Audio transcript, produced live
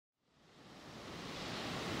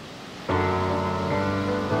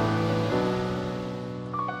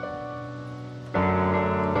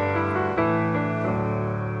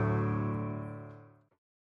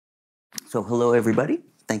So hello, everybody.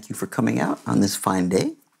 Thank you for coming out on this fine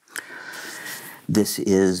day. This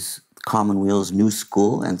is Commonweal's new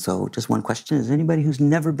school, and so just one question. Is there anybody who's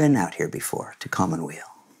never been out here before to Commonweal?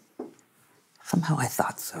 Somehow I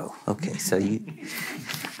thought so. Okay, so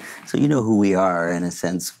you know who we are, in a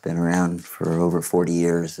sense. Been around for over 40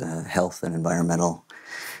 years, health and environmental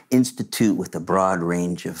institute with a broad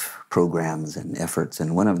range of programs and efforts,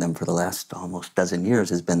 and one of them for the last almost dozen years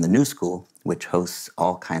has been the New School, which hosts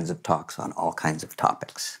all kinds of talks on all kinds of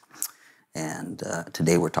topics. And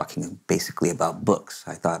today we're talking basically about books.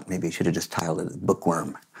 I thought maybe I should have just titled it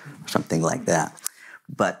Bookworm or something like that.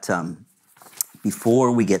 But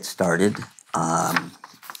before we get started,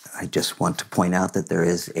 I just want to point out that there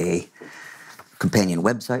is a companion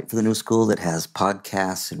website for the New School that has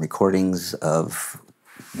podcasts and recordings of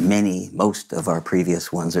most of our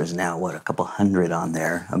previous ones. There's now, a couple hundred on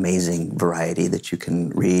there. Amazing variety that you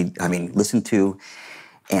can listen to.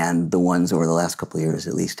 And the ones over the last couple of years,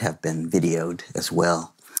 at least, have been videoed as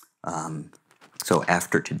well. So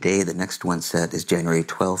after today, the next one set is January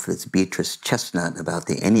 12th. It's Beatrice Chestnut about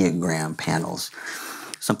the Enneagram panels,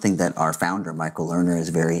 something that our founder, Michael Lerner, is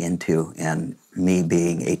very into. And me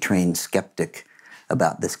being a trained skeptic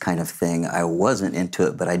about this kind of thing, I wasn't into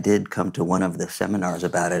it, but I did come to one of the seminars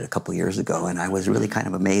about it a couple years ago, and I was really kind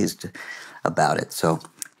of amazed about it. So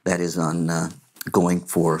that is on going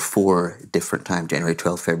for 4 different times, January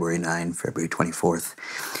 12th, February 9th, February 24th.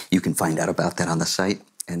 You can find out about that on the site.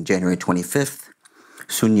 And January 25th,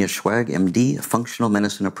 Sunya Schwag, MD, a functional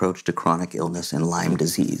medicine approach to chronic illness and Lyme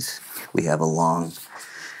disease. We have a long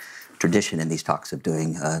tradition in these talks of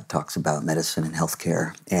doing talks about medicine and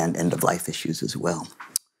healthcare and end-of-life issues as well.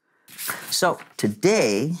 So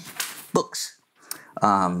today, books.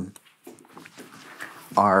 Our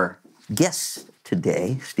guests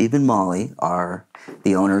today, Steve and Molly, are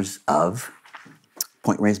the owners of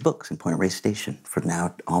Point Reyes Books in Point Reyes Station for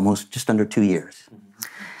now almost just under 2 years.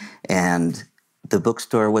 And the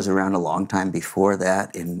bookstore was around a long time before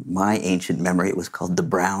that. In my ancient memory, it was called the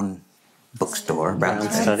Brown Bookstore. Brown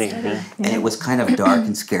Study. Yeah. And it was kind of dark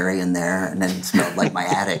and scary in there, and then it smelled like my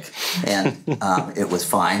attic. And it was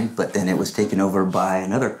fine, but then it was taken over by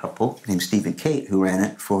another couple named Steve and Kate, who ran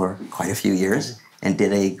it for quite a few years and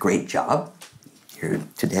did a great job here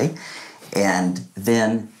today, and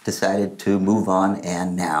then decided to move on,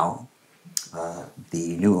 and now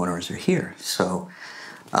the new owners are here. So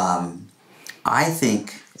I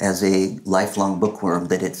think, as a lifelong bookworm,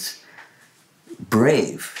 that it's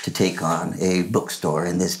brave to take on a bookstore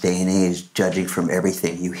in this day and age, judging from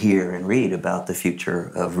everything you hear and read about the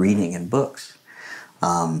future of reading and books.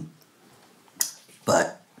 But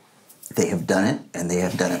they have done it, and they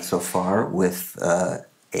have done it so far with a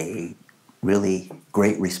really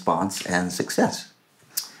great response and success.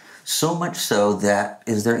 So much so that,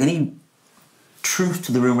 is there any truth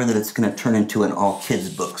to the rumor that it's going to turn into an all-kids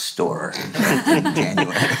bookstore in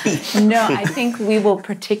January? No, I think we will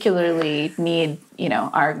particularly need,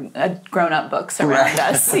 our grown-up books around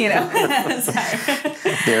us, as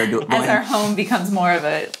our home becomes more of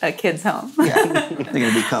a kid's home. Yeah, they're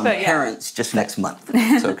going to become parents just next month.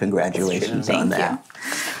 So congratulations on that.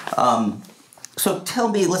 So tell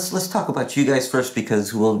me, let's talk about you guys first,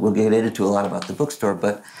 because we'll get into a lot about the bookstore,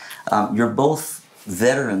 but you're both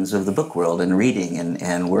veterans of the book world and reading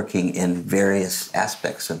and working in various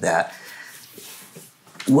aspects of that.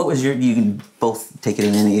 What was you can both take it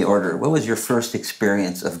in any order. What was your first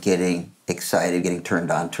experience of getting excited, getting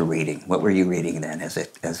turned on to reading? What were you reading then as a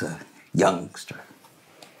youngster?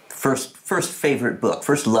 First favorite book,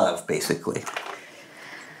 first love, basically.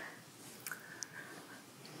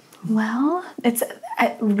 Well,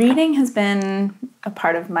 reading has been a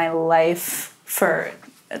part of my life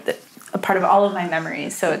a part of all of my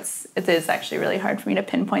memories, so it is actually really hard for me to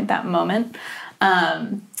pinpoint that moment.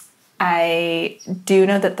 I do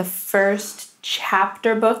know that the first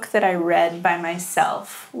chapter book that I read by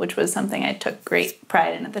myself, which was something I took great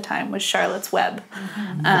pride in at the time, was Charlotte's Web.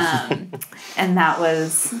 And that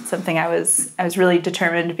was something I was really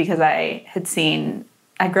determined, because I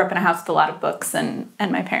grew up in a house with a lot of books, and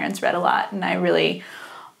my parents read a lot, and I really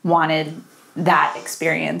wanted that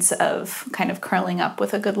experience of kind of curling up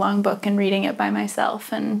with a good long book and reading it by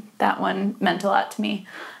myself, and that one meant a lot to me.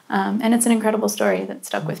 And it's an incredible story that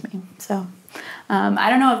stuck with me. So I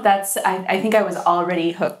don't know if that's, I think I was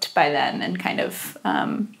already hooked by then and kind of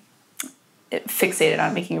fixated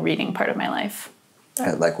on making reading part of my life.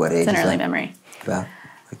 At like what age? It's an early memory. About?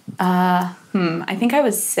 I think I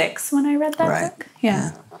was 6 when I read that book.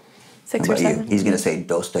 Yeah. 6 or 7. He's going to say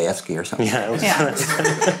Dostoevsky or something. Yeah.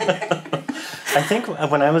 I think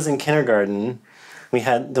when I was in kindergarten,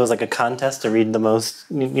 there was like a contest to read the most,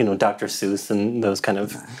 Dr. Seuss and those kind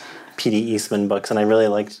of P.D. Eastman books, and I really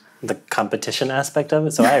liked the competition aspect of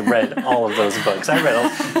it. So I read all of those books.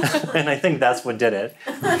 And I think that's what did it.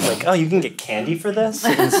 Like, oh, you can get candy for this?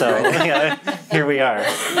 And so, here we are.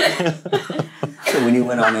 So when you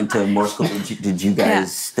went on into more school, did you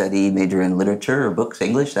guys study, major in literature or books,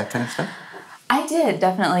 English, that kind of stuff? I did,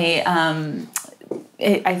 definitely.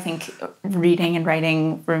 I think reading and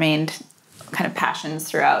writing remained kind of passions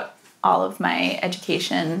throughout all of my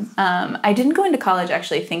education. I didn't go into college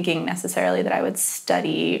actually thinking necessarily that I would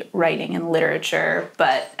study writing and literature,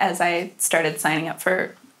 but as I started signing up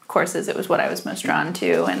for courses, it was what I was most drawn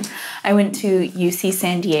to. And I went to UC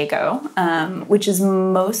San Diego, which is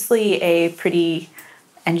mostly a pretty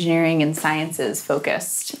engineering and sciences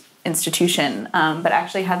focused institution, but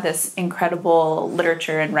actually had this incredible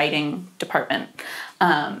literature and writing department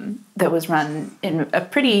that was run in a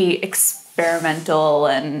pretty experimental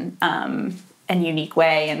and unique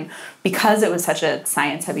way. And because it was such a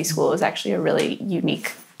science-heavy school, it was actually a really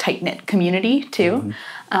unique, tight-knit community too.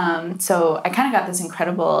 So I kind of got this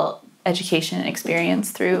incredible education and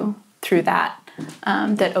experience through that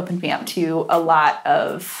that opened me up to a lot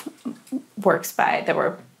of works that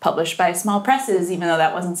were published by small presses, even though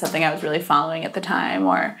that wasn't something I was really following at the time,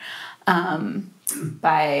 or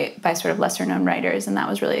by sort of lesser-known writers, and that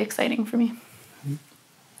was really exciting for me.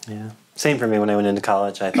 Yeah. Same for me when I went into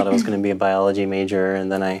college. I thought I was going to be a biology major,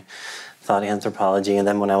 and then I thought anthropology. And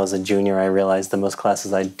then when I was a junior, I realized the most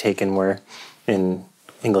classes I'd taken were in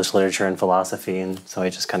English literature and philosophy. And so I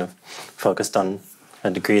just kind of focused on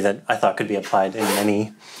a degree that I thought could be applied in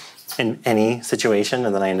any situation.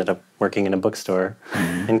 And then I ended up working in a bookstore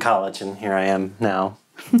in college, and here I am now.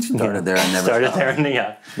 Started there and never started there, and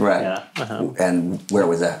right. Yeah. And where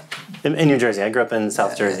was that? In New Jersey. I grew up in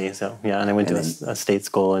South Jersey, so and I went to a state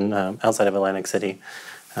school in outside of Atlantic City.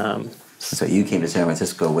 So you came to San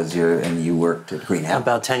Francisco, and you worked at Green Apple?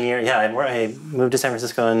 About 10 years, yeah. I moved to San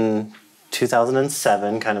Francisco in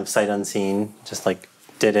 2007, kind of sight unseen, just like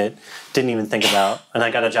did it, didn't even think about, and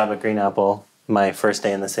I got a job at Green Apple my first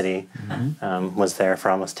day in the city, was there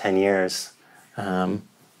for almost 10 years.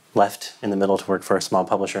 Left in the middle to work for a small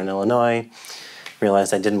publisher in Illinois,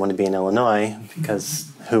 realized I didn't want to be in Illinois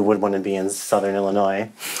because who would want to be in Southern Illinois,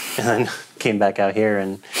 and then came back out here,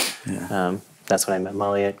 and that's when I met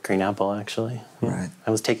Molly at Green Apple, actually. Yeah. Right.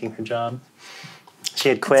 I was taking her job. She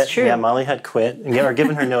had quit. That's true. Yeah, Molly had quit, or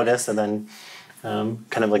given her notice, and then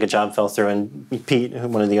kind of like a job fell through, and Pete,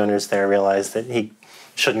 one of the owners there, realized that he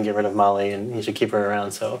shouldn't get rid of Molly and he should keep her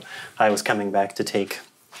around, so I was coming back to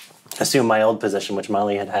assume my old position, which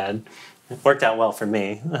Molly had. It worked out well for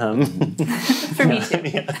me. For me too.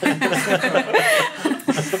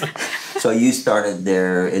 So you started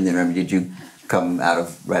there in the interim. Did you come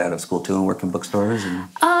right out of school too and work in bookstores?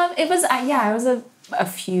 It was I was a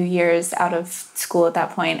few years out of school at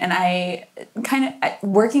that point, and I kind of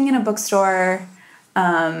working in a bookstore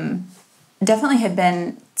definitely had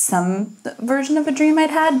been some version of a dream I'd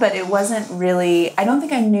had, but it wasn't really, I don't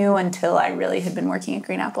think I knew until I really had been working at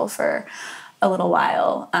Green Apple for a little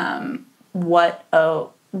while what a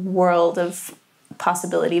world of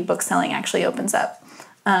possibility bookselling actually opens up.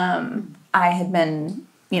 I had been,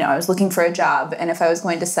 I was looking for a job, and if I was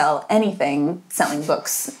going to sell anything, selling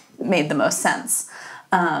books made the most sense.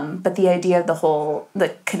 But the idea of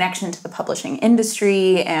the connection to the publishing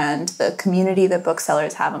industry and the community that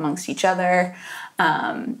booksellers have amongst each other,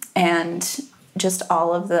 and just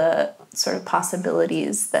all of the sort of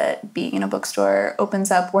possibilities that being in a bookstore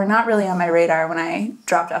opens up were not really on my radar when I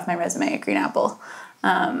dropped off my resume at Green Apple.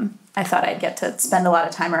 I thought I'd get to spend a lot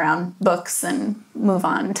of time around books and move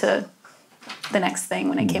on to the next thing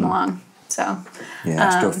when it came along. So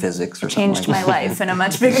astrophysics or changed something my life in a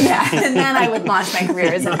much bigger and then I would launch my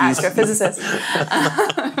career as an astrophysicist.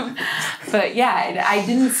 But I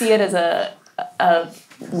didn't see it as a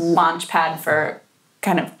launch pad for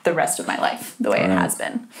kind of the rest of my life the way it has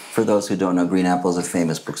been. For those who don't know, Green Apple is a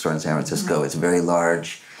famous bookstore in San Francisco. It's very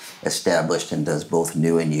large, established, and does both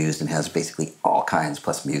new and used, and has basically all kinds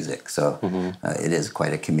plus music. So it is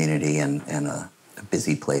quite a community and a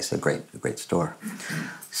busy place, a great store.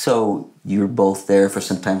 So you're both there for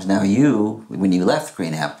some time now. When you left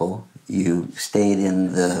Green Apple, you stayed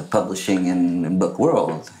in the publishing and book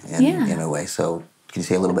world in a way. So can you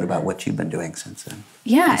say a little bit about what you've been doing since then?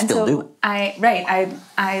 Yeah, and still do. I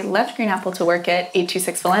left Green Apple to work at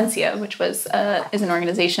 826 Valencia, which is an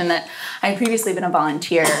organization that I had previously been a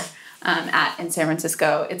volunteer in San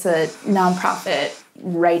Francisco. It's a nonprofit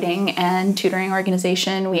writing and tutoring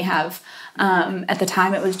organization. We have, at the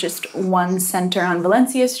time, it was just one center on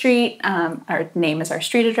Valencia Street. Our name is our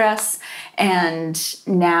street address. And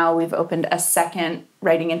now we've opened a second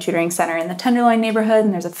writing and tutoring center in the Tenderloin neighborhood,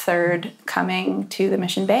 and there's a third coming to the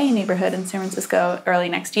Mission Bay neighborhood in San Francisco early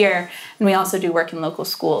next year. And we also do work in local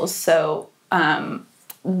schools. So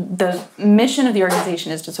the mission of the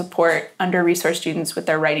organization is to support under-resourced students with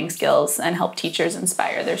their writing skills and help teachers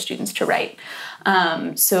inspire their students to write.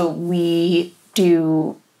 So we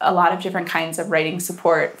do a lot of different kinds of writing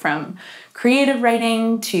support, from creative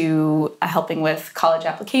writing to helping with college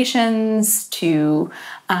applications to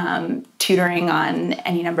tutoring on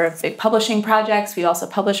any number of big publishing projects. We also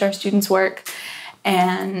publish our students' work.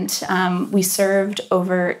 And we served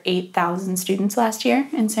over 8,000 students last year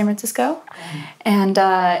in San Francisco. And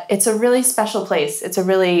it's a really special place. It's a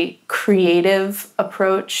really creative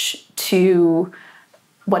approach to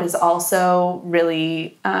what is also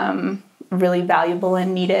really, really valuable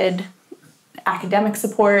and needed academic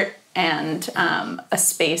support, and a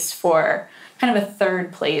space for kind of a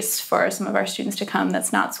third place for some of our students to come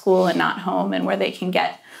that's not school and not home, and where they can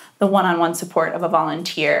get the one-on-one support of a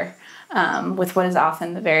volunteer with what is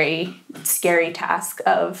often the very scary task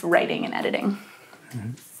of writing and editing.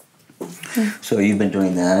 So you've been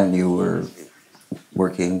doing that, and you were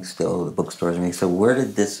working still at the bookstores. So where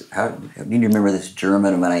did this, how do you remember this germ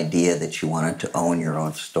of an idea that you wanted to own your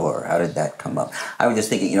own store? How did that come up? I was just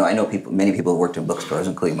thinking, I know many people have worked in bookstores,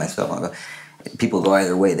 including myself. People go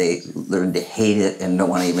either way. They learn to hate it and don't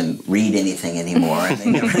want to even read anything anymore, and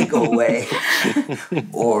they never really go away.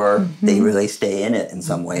 Or they really stay in it in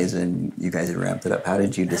some ways, and you guys have ramped it up. How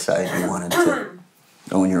did you decide you wanted to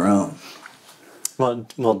own your own? Well,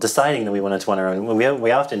 deciding that we wanted to own our own,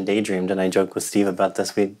 we often daydreamed, and I joke with Steve about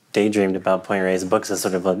this. We daydreamed about Point Reyes Books as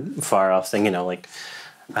sort of a far-off thing, like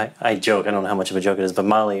I joke, I don't know how much of a joke it is, but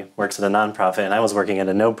Molly works at a nonprofit, and I was working at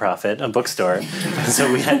a no-profit, a bookstore.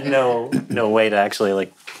 So we had no way to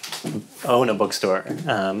actually own a bookstore.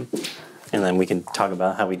 And then we can talk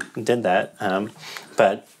about how we did that.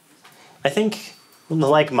 But I think,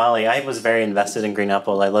 like Molly, I was very invested in Green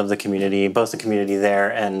Apple. I love the community, both the community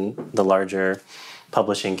there and the larger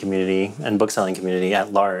publishing community and bookselling community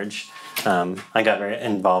at large. I got very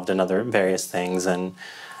involved in other various things, and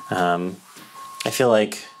I feel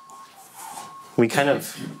like we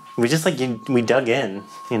dug in,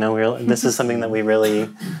 this is something that we really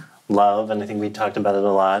love, and I think we talked about it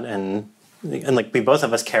a lot, and we both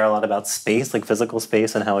of us care a lot about space, physical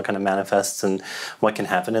space, and how it kind of manifests and what can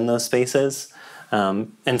happen in those spaces.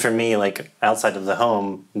 And for me, outside of the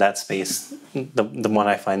home, that space, the one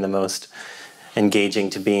I find the most engaging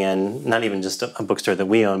to be in, not even just a bookstore that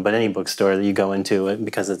we own, but any bookstore that you go into,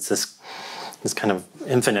 because it's this kind of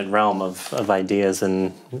infinite realm of ideas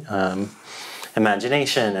and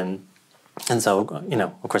imagination, and so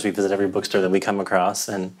of course we visit every bookstore that we come across,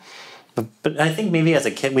 but I think maybe as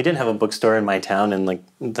a kid we didn't have a bookstore in my town, in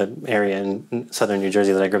the area in southern New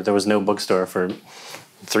Jersey that I grew up. There was no bookstore for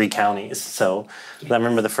 3 counties. So I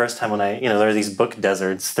remember the first time when there are these book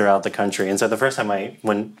deserts throughout the country, and so the first time I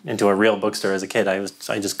went into a real bookstore as a kid, I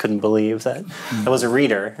just couldn't believe that I was a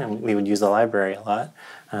reader, and we would use the library a lot.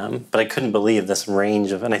 But I couldn't believe this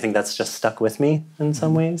range and I think that's just stuck with me in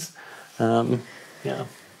some ways. Yeah.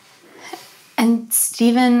 And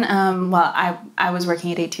Stephan, I was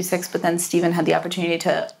working at 826, but then Stephan had the opportunity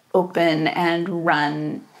to open and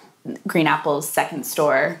run Green Apple's second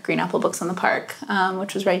store, Green Apple Books on the Park,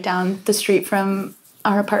 which was right down the street from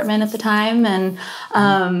our apartment at the time. And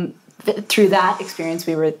through that experience,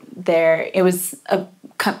 we were there. It was a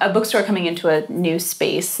bookstore coming into a new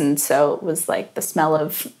space, and so it was the smell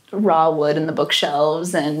of raw wood in the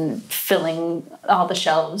bookshelves and filling all the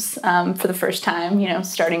shelves for the first time,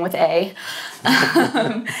 starting with A.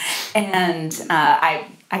 And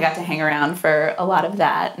I got to hang around for a lot of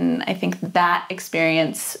that, and I think that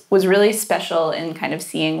experience was really special in kind of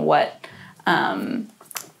seeing what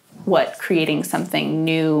creating something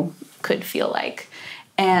new could feel like.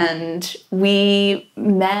 And we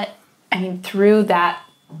met, through that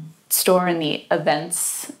store and the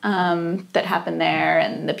events that happened there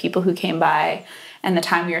and the people who came by and the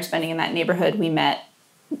time we were spending in that neighborhood, we met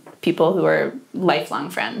people who are lifelong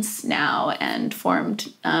friends now and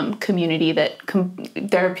formed community that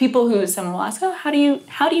there are people who someone will ask, how do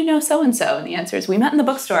you know so-and-so? And the answer is, we met in the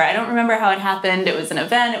bookstore. I don't remember how it happened. It was an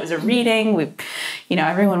event. It was a reading.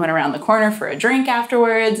 Everyone went around the corner for a drink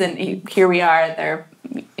afterwards, and here we are. They're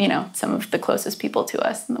some of the closest people to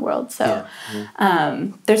us in the world. So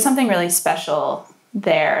there's something really special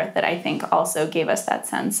there that I think also gave us that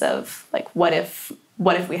sense of what if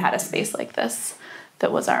what if we had a space like this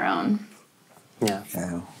that was our own? Yeah.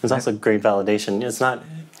 Yeah. It's also great validation. It's not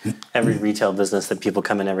every retail business that people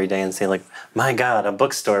come in every day and say like, my God, a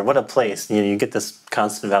bookstore, what a place. You get this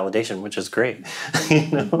constant validation, which is great.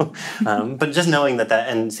 But just knowing that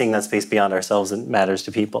and seeing that space beyond ourselves, it matters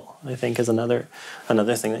to people, I think, is another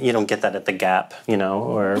thing that you don't get that at the Gap,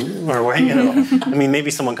 or where, I mean, maybe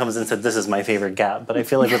someone comes in and said, this is my favorite Gap, but I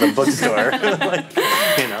feel like with a bookstore,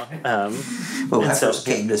 Well, when I first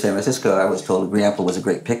came to San Francisco, I was told Green Apple was a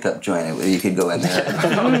great pickup joint. You could go in there.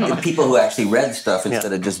 And people who actually read stuff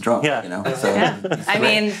instead of just drunk, So, I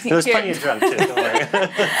mean, there was plenty of drunk too, don't worry.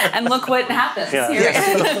 And look what happens. Yeah.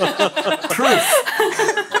 Truth.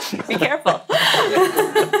 Be careful.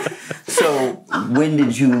 So when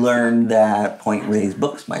did you learn that Point Reyes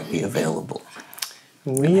Books might be available?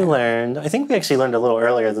 I think we actually learned a little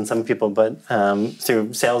earlier than some people, but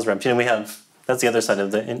through sales reps. That's the other side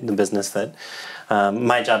of the business that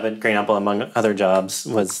my job at Green Apple, among other jobs,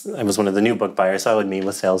 I was one of the new book buyers, so I would meet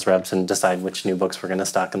with sales reps and decide which new books we're going to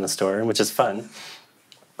stock in the store, which is fun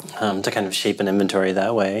to kind of shape an inventory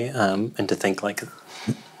that way and to think like,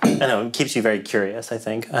 I don't know, it keeps you very curious, I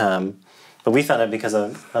think. But we found out because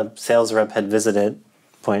a sales rep had visited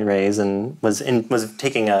Point Reyes and was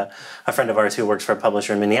taking a friend of ours who works for a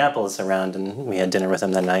publisher in Minneapolis around, and we had dinner with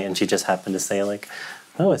him that night, and she just happened to say like,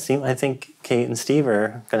 oh, I think Kate and Steve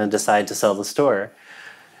are going to decide to sell the store.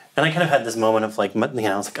 And I kind of had this moment of like, I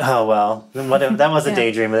was like, oh, well, that was a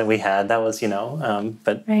daydream that we had. That was,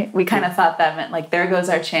 but... Right. We kind of thought that meant like, there goes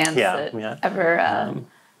our chance at ever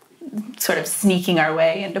sort of sneaking our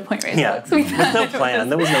way into Point Reyes Books. There was no plan.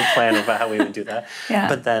 There was no plan about how we would do that. Yeah.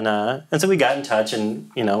 But then, and so we got in touch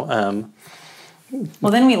and,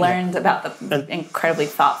 well, then we learned about the incredibly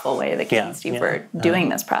thoughtful way that Kate and Steve were doing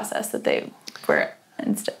this process, that they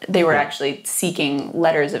were actually seeking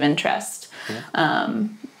letters of interest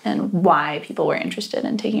and why people were interested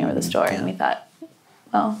in taking over the store. And we thought,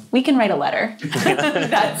 well, we can write a letter.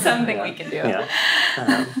 That's something we can do.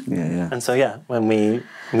 And so, when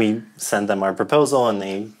we sent them our proposal and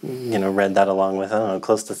they, read that along with, I don't know,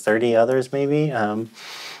 close to 30 others maybe. And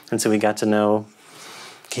so we got to know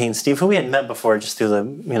Kate and Steve, who we had met before just through the,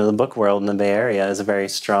 the book world in the Bay Area, is a very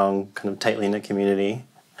strong, kind of tightly knit community.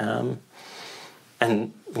 And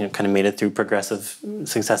kind of made it through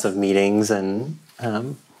successive meetings and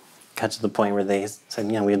got to the point where they said,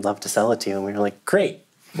 we'd love to sell it to you. And we were like, great.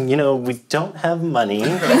 We don't have money.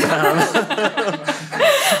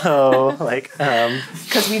 So,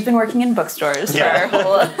 because we've been working in bookstores for our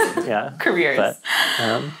whole careers.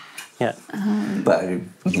 But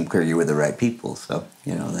it became clear you were the right people, so,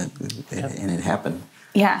 and it happened.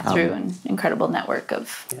 Yeah, through an incredible network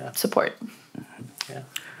of support. Yeah.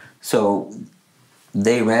 So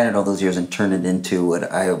they ran it all those years and turned it into what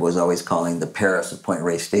I was always calling the Paris of Point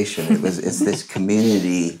Reyes Station. It's this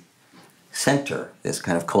community center, this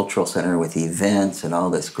kind of cultural center with events and all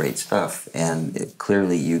this great stuff. And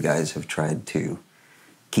clearly you guys have tried to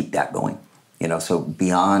keep that going. So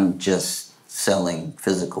beyond just selling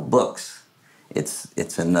physical books,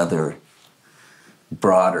 it's another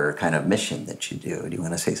broader kind of mission that you do. Do you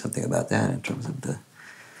want to say something about that in terms of the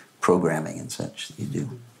programming and such that you do?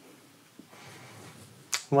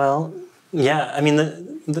 Well, yeah. I mean,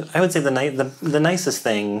 I would say the nicest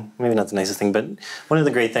thing, maybe not the nicest thing, but one of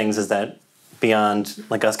the great things is that beyond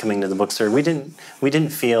like us coming to the bookstore, we didn't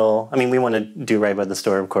feel. I mean, we want to do right by the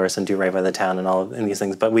store, of course, and do right by the town and these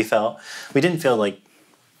things. But we didn't feel like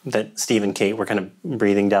that Steve and Kate were kind of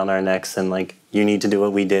breathing down our necks and like, you need to do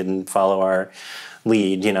what we did and follow our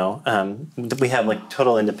lead. We have like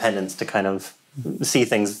total independence to kind of see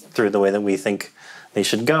things through the way that we think they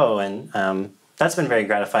should go, and that's been very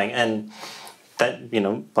gratifying. And that,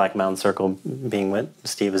 Black Mountain Circle being what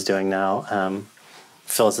Steve is doing now,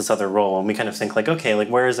 fills this other role. And we kind of think like, okay, like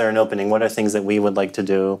where is there an opening? What are things that we would like to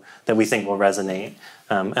do that we think will resonate?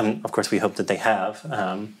 And of course we hope that they have.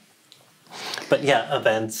 But yeah,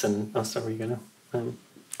 events and, so were you going to?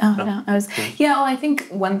 I think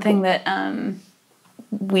one thing that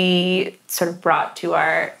we sort of brought to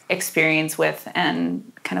our experience with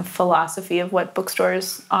and kind of philosophy of what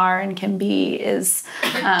bookstores are and can be is,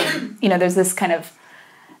 there's this kind of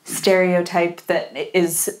stereotype that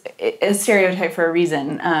is a stereotype for a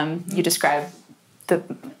reason. You describe the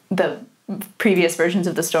previous versions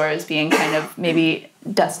of the store as being kind of maybe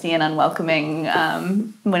dusty and unwelcoming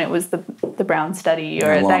when it was the brown study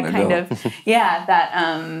or that kind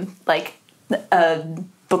of like a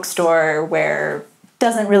bookstore where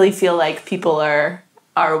doesn't really feel like people are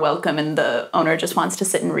are welcome and the owner just wants to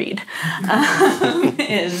sit and read. And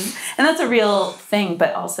that's a real thing,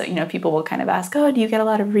 but also, people will kind of ask, oh, do you get a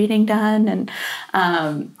lot of reading done? And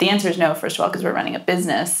the answer is no, first of all, because we're running a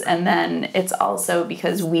business. And then it's also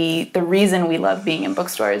because the reason we love being in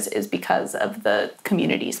bookstores is because of the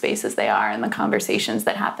community spaces they are and the conversations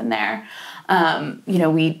that happen there.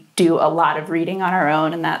 We do a lot of reading on our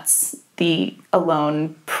own, and that's the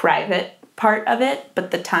alone private part of it, but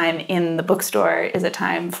the time in the bookstore is a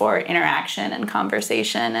time for interaction and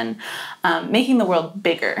conversation and making the world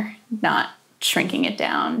bigger, not shrinking it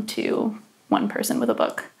down to one person with a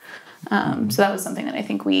book. So that was something that I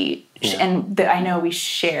think I know we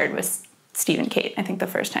shared with Steve and Kate. I think the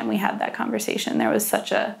first time we had that conversation, there was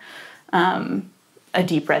such a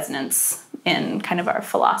deep resonance in kind of our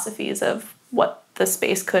philosophies of what the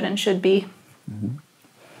space could and should be. Mm-hmm.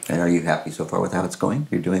 And are you happy so far with how it's going?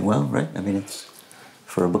 You're doing well, right? I mean, it's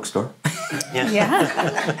for a bookstore. Yeah.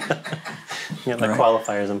 The Right.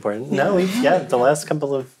 qualifier is important. No, the last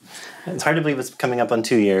couple of... It's hard to believe it's coming up on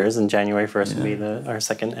 2 years, and January 1st will be our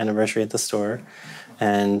second anniversary at the store.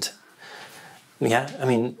 And we're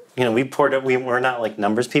not like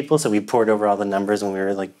numbers people, so we poured over all the numbers when we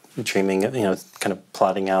were like dreaming, kind of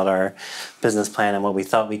plotting out our business plan and what we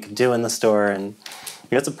thought we could do in the store. And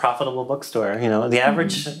it's a profitable bookstore. The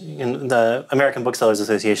average, the American Booksellers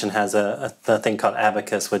Association has a thing called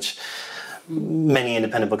Abacus, which many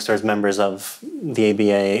independent bookstores, members of the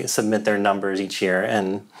ABA, submit their numbers each year.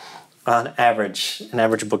 And on average, an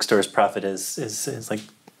average bookstore's profit is like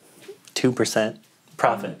 2%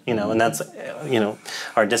 profit, and that's,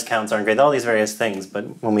 our discounts aren't great, all these various things.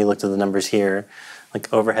 But when we looked at the numbers here,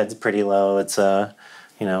 like overhead's pretty low. It's, the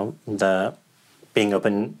being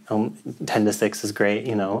open 10 to 6 is great,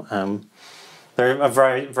 There are a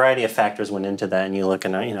variety of factors went into that, and you look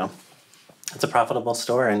and, it's a profitable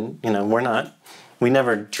store, and, we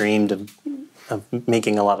never dreamed of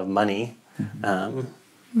making a lot of money.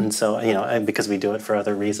 And so, because we do it for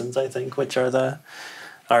other reasons, I think, which are the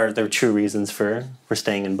true reasons for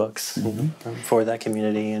staying in books, for that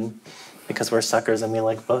community, and because we're suckers and we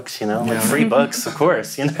like books, like free books, of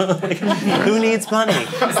course, who needs money?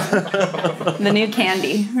 The new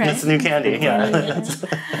candy, right? It's the new candy, yeah.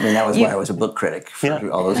 I mean, that was why I was a book critic for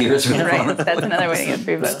all those years. Right, that's another way to get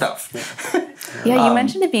free books. Stuff. Yeah, you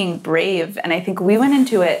mentioned it being brave, and I think we went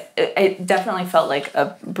into it, it definitely felt like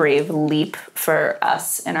a brave leap for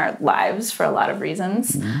us in our lives for a lot of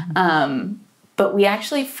reasons. But we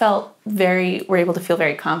actually were able to feel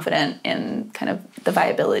very confident in kind of the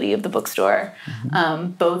viability of the bookstore,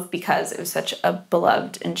 both because it was such a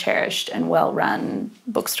beloved and cherished and well-run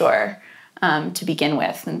bookstore to begin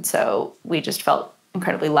with. And so we just felt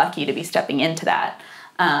incredibly lucky to be stepping into that.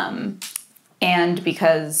 And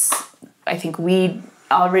because I think we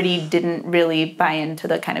already didn't really buy into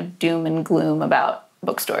the kind of doom and gloom about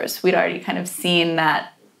bookstores. We'd already kind of seen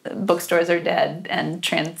that bookstores are dead and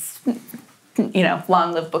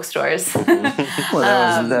long live bookstores.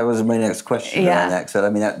 Well, that was my next question on that. So, I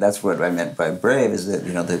mean, that's what I meant by brave, is that,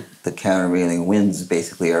 the countervailing winds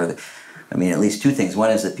basically are, at least two things. One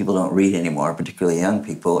is that people don't read anymore, particularly young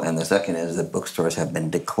people, and the second is that bookstores have been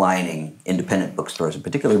declining, independent bookstores in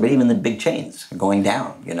particular, but even the big chains are going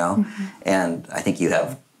down, And I think you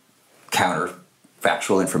have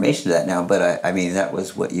counterfactual information to that now, but that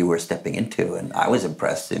was what you were stepping into, and I was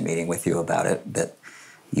impressed in meeting with you about it, that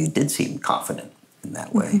you did seem confident in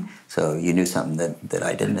that way. So you knew something that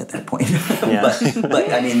I didn't at that point. but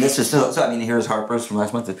this is here's Harper's from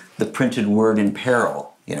last month, the printed word in peril,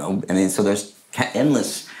 so there's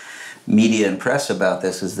endless media and press about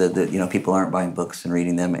this, is that people aren't buying books and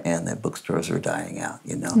reading them, and that bookstores are dying out,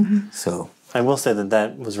 So I will say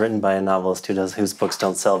that was written by a novelist whose books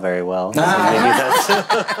don't sell very well. So maybe that's...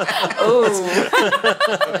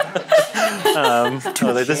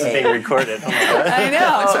 this is being recorded. Oh my God. I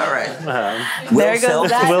know. It's all right. There goes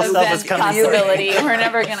that Self is coming. possibility. We're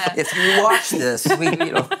never going to... If you watch this,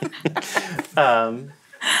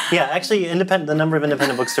 actually, the number of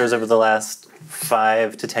independent bookstores over the last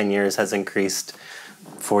 5 to 10 years has increased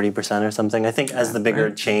 40% or something. I think as the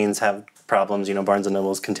bigger chains have problems, Barnes &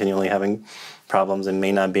 Noble is continually having problems and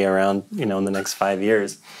may not be around, in the next 5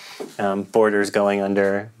 years. Borders going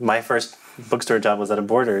under. My first bookstore job was at a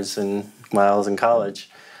Borders while I was in college.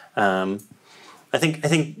 I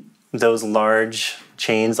think those large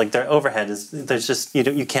chains, like their overhead there's just,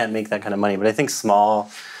 you can't make that kind of money. But I think small,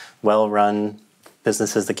 well-run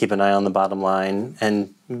businesses that keep an eye on the bottom line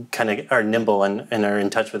and kind of are nimble and are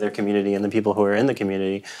in touch with their community and the people who are in the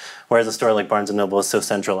community. Whereas a store like Barnes & Noble is so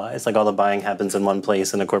centralized. Like all the buying happens in one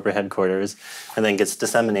place in a corporate headquarters and then gets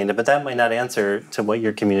disseminated. But that might not answer to what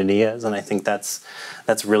your community is. And I think that's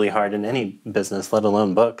really hard in any business, let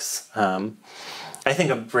alone books. I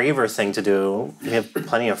think a braver thing to do, we have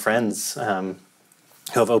plenty of friends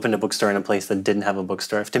who have opened a bookstore in a place that didn't have a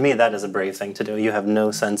bookstore. To me, that is a brave thing to do. You have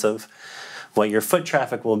no sense of what your foot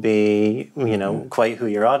traffic will be, quite who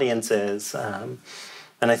your audience is. And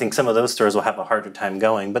I think some of those stores will have a harder time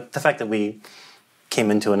going. But the fact that we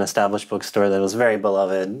came into an established bookstore that was very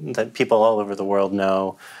beloved, that people all over the world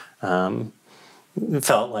know,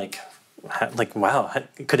 felt like, wow,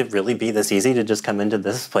 could it really be this easy to just come into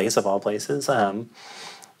this place of all places?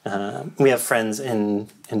 We have friends in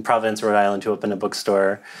Providence, Rhode Island, who opened a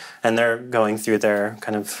bookstore, and they're going through their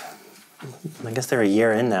kind of, I guess they're a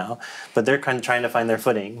year in now, but they're kind of trying to find their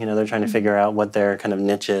footing. They're trying to figure out what their kind of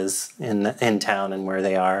niche is in town and where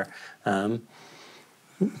they are.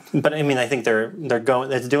 But I mean, I think they're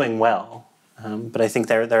doing well. But I think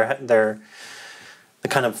they're the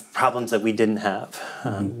kind of problems that we didn't have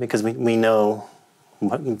because we know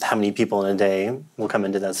how many people in a day will come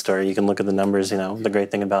into that store. You can look at the numbers. The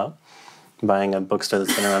great thing about buying a bookstore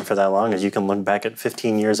that's been around for that long is you can look back at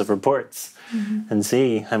 15 years of reports and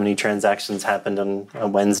see how many transactions happened on a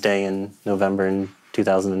Wednesday in November in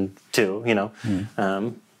 2002,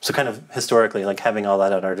 So kind of historically, like having all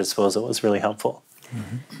that at our disposal is really helpful.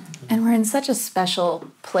 And we're in such a special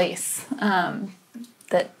place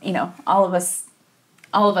that,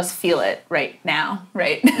 all of us feel it right now,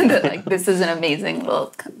 right? That like this is an amazing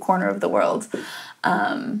little corner of the world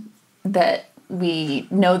that we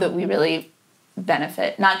know that we really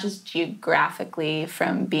benefit, not just geographically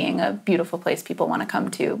from being a beautiful place people want to come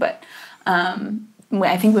to, but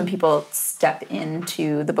I think when people step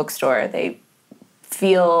into the bookstore, they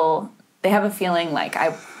have a feeling like,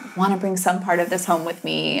 I want to bring some part of this home with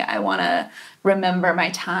me. I want to remember my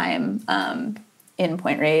time in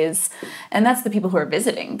Point Reyes. And that's the people who are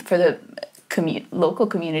visiting. For the local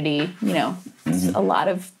community, a lot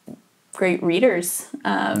of great readers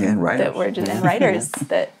and writers.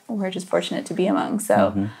 That we're just fortunate to be among.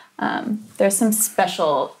 So there's some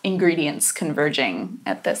special ingredients converging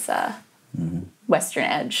at this western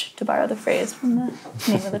edge, to borrow the phrase from the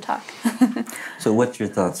name of the talk. So what's your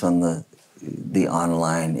thoughts on the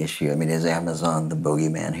online issue? I mean, is Amazon the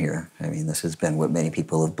bogeyman here? I mean, this has been what many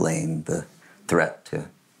people have blamed the threat to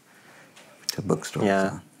bookstores.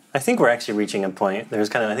 Yeah. I think we're actually reaching a point.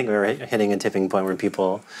 I think we're hitting a tipping point where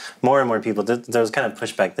more and more people, there was kind of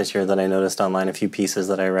pushback this year that I noticed online, a few pieces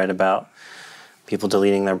that I read about people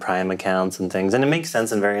deleting their Prime accounts and things. And it makes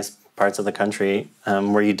sense in various parts of the country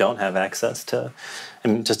where you don't have access to,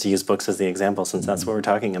 just to use books as the example, since that's what we're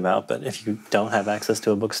talking about. But if you don't have access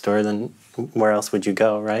to a bookstore, then where else would you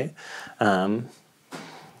go, right?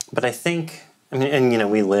 But I think, we're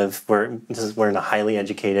in a highly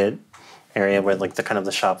educated area where like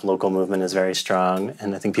the shop local movement is very strong,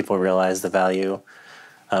 and I think people realize the value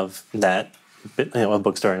of that. A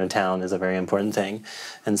bookstore in a town is a very important thing,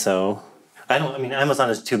 and so Amazon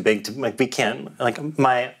is too big to we can't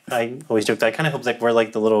I always joke that I kind of hope like we're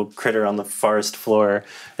like the little critter on the forest floor,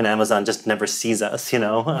 and Amazon just never sees us.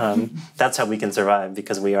 That's how we can survive,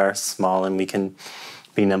 because we are small and we can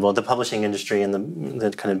be nimble. The publishing industry and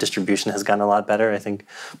the kind of distribution has gotten a lot better. I think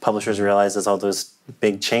publishers realize as all those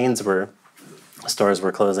big stores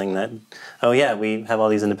were closing that, we have all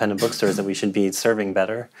these independent bookstores that we should be serving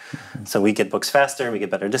better. So we get books faster, we get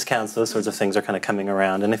better discounts, those sorts of things are kind of coming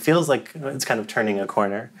around. And it feels like it's kind of turning a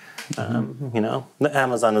corner.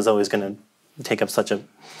 Amazon is always going to take up such a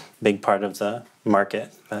big part of the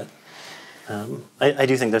market, but I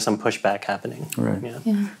do think there's some pushback happening. Right.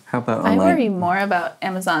 Yeah. How about online? I worry more about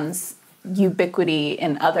Amazon's ubiquity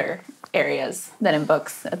in other areas than in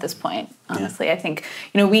books at this point, honestly. I think,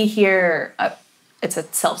 we hear, it's a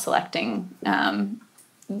self-selecting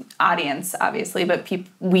audience, obviously, but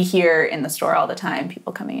we hear in the store all the time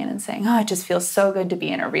people coming in and saying, it just feels so good to be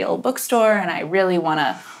in a real bookstore, and I really want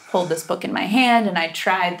to hold this book in my hand, and I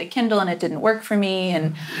tried the Kindle and it didn't work for me.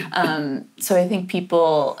 And so I think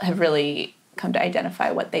people have really come to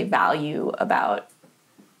identify what they value about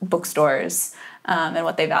bookstores and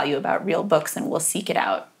what they value about real books, and will seek it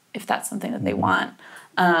out if that's something that they want.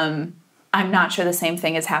 I'm not sure the same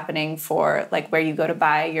thing is happening for like where you go to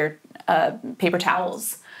buy your paper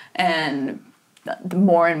towels, and the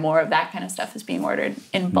more and more of that kind of stuff is being ordered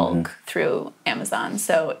in bulk through Amazon.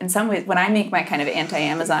 So in some ways, when I make my kind of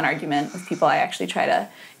anti-Amazon argument with people, I actually try to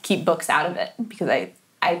keep books out of it, because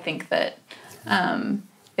I think that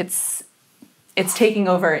it's it's taking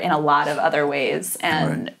over in a lot of other ways,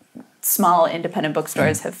 and small independent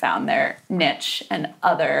bookstores have found their niche, and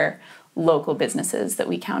other local businesses that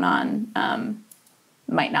we count on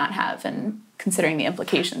might not have, and considering the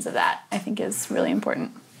implications of that, I think is really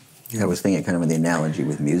important. Yeah, I was thinking kind of the analogy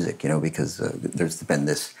with music, because there's been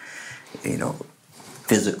this,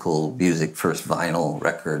 physical music, first vinyl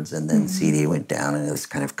records, and then CD went down, and it's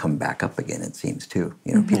kind of come back up again, it seems, too.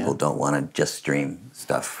 People don't want to just stream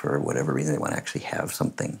stuff for whatever reason. They want to actually have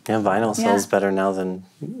something. Yeah, vinyl sells better now than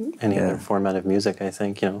any other format of music, I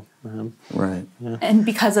think, Right. Yeah. And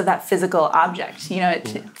because of that physical object,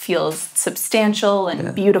 it feels substantial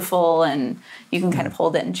and beautiful, and you can kind of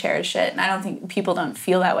hold it and cherish it. And I don't think people don't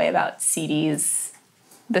feel that way about CDs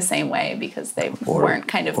the same way, because they weren't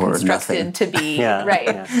kind of constructed nothing. to be right.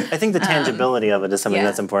 Yeah. I think the tangibility of it is something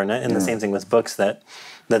that's important, and the same thing with books, that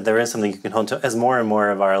there is something you can hold to as more and more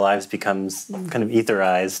of our lives becomes kind of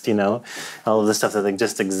etherized. All of the stuff that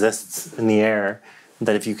just exists in the air.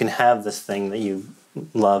 That if you can have this thing that you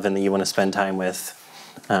love and that you want to spend time with,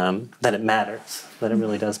 that it matters. That it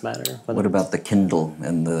really does matter. What about the Kindle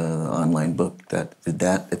and the online book?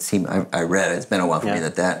 It seemed I read it. It's been a while for me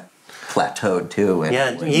that plateaued too.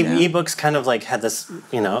 Ebooks kind of like had this,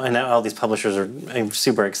 and all these publishers are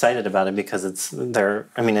super excited about it because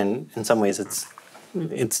in some ways it's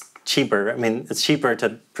cheaper. It's cheaper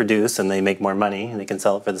to produce, and they make more money, and they can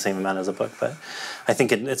sell it for the same amount as a book. But I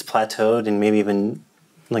think it's plateaued, and maybe even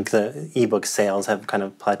like the ebook sales have kind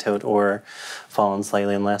of plateaued or fallen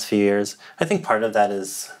slightly in the last few years. I think part of that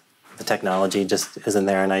is the technology just isn't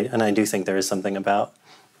there, and I do think there is something about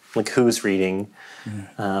like who's reading.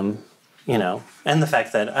 And the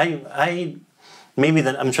fact that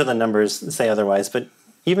I'm sure the numbers say otherwise, but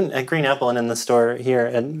even at Green Apple and in the store here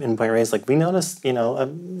in Point Reyes, we noticed, I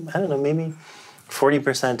don't know, maybe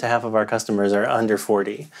 40% to half of our customers are under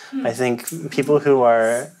 40. I think people who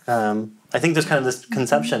are, I think there's kind of this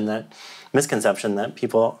misconception that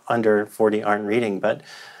people under 40 aren't reading, but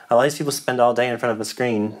a lot of these people spend all day in front of a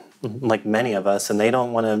screen, like many of us, and they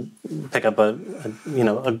don't want to pick up a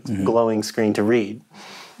glowing screen to read.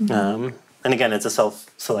 And again, it's a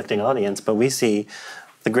self-selecting audience, but we see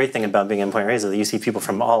the great thing about being in Point Reyes is that you see people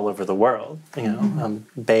from all over the world,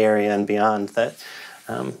 Bay Area and beyond, that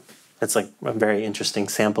it's like a very interesting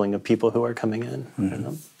sampling of people who are coming in.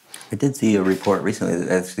 I did see a report recently that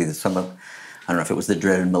actually some of, I don't know if it was the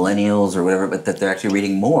dreaded millennials or whatever, but that they're actually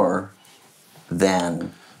reading more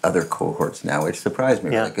than other cohorts now, which surprised me,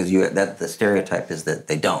 because the stereotype is that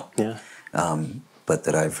they don't. Yeah. But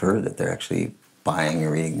that I've heard that they're actually buying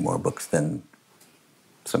and reading more books than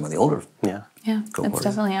some of the older cohorts. That's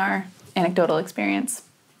definitely our anecdotal experience.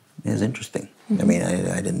 It is interesting. I mean,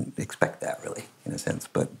 I didn't expect that really, in a sense,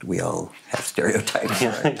 but we all have stereotypes.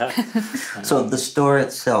 Right? So the store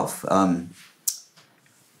itself,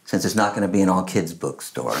 since it's not going to be an all-kids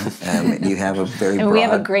bookstore, you have a very broad... We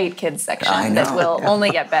have a great kids section that will only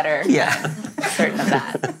get better. Certain of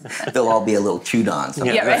that. They'll all be a little chewed on.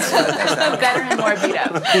 Better and more beat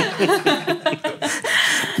up.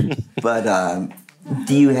 But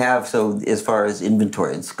do you have, so as far as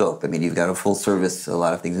inventory and scope, you've got a full service, a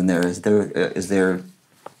lot of things in there. Is there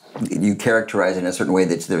you characterize it in a certain way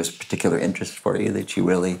that there's particular interest for you that you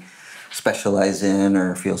really specialize in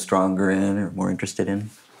or feel stronger in or more interested in?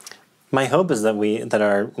 My hope is that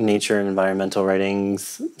our nature and environmental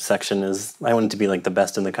writings section I want it to be like the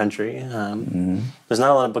best in the country. There's not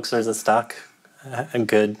a lot of bookstores that stock a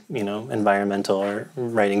good, environmental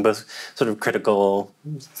writing, both sort of critical,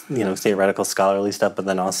 theoretical, scholarly stuff, but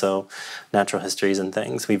then also natural histories and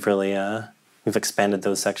things. We've really we've expanded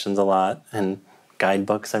those sections a lot, and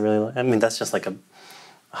guidebooks. That's just like a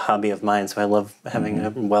hobby of mine. So I love having a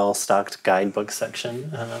well-stocked guidebook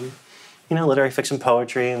section. Literary fiction,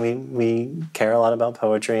 poetry, and we care a lot about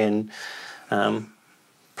poetry, and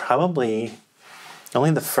probably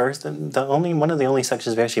one of the only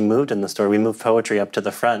sections we actually moved in the store. We moved poetry up to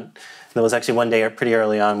the front. There was actually one day pretty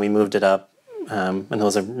early on we moved it up, and there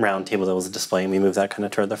was a round table that was a display, and we moved that kind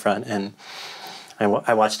of toward the front. And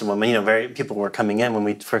I watched a woman, people were coming in when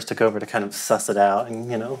we first took over to kind of suss it out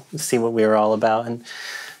and see what we were all about. And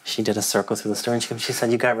she did a circle through the store, and she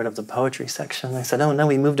said, "You got rid of the poetry section." And I said, "Oh, no,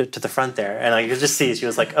 we moved it to the front there." And I could just see she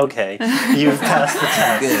was like, "Okay, you've passed the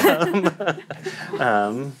test."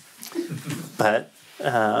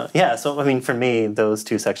 So for me, those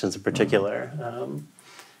two sections in particular,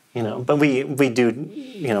 but we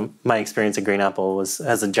do, my experience at Green Apple was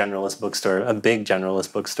as a generalist bookstore, a big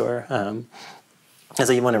generalist bookstore, as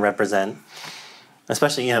you want to represent.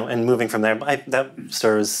 Especially, and moving from there, that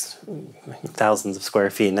store was thousands of square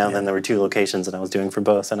feet. Then there were two locations that I was doing for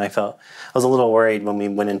both, and I was a little worried when we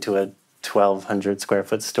went into a 1,200 square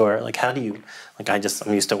foot store. Like, how do you, like,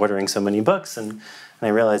 I'm used to ordering so many books, and I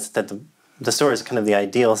realized that the store is kind of the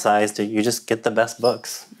ideal size to, you just get the best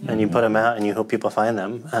books and you put them out and you hope people find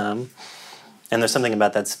them. And there's something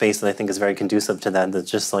about that space that I think is very conducive to that. That's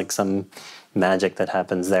just like some magic that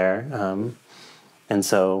happens there. And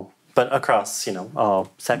so, but across,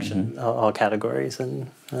 all sections, all categories. And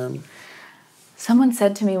someone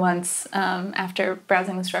said to me once, after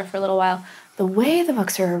browsing the store for a little while, the way the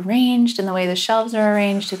books are arranged and the way the shelves are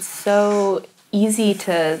arranged, it's so easy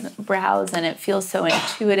to browse and it feels so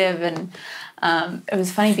intuitive. And it was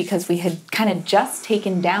funny because we had kind of just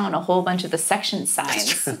taken down a whole bunch of the section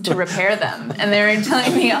signs to repair them. And they were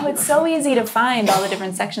telling me, oh, it's so easy to find all the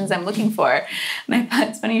different sections I'm looking for. And I thought,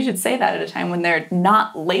 it's funny you should say that at a time when they're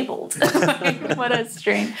not labeled. Like, what a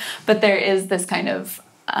strange. But there is this kind of,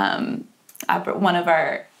 one of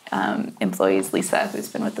our employees, Lisa, who's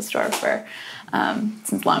been with the store for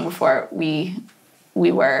since long before we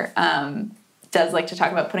were, does like to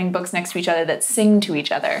talk about putting books next to each other that sing to each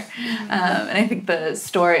other. And I think the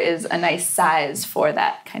store is a nice size for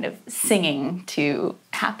that kind of singing to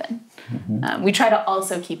happen. We try to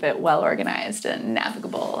also keep it well organized and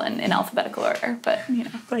navigable and in alphabetical order, but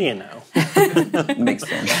Makes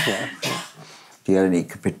sense. Yeah. Do you have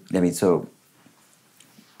any, so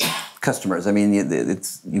customers,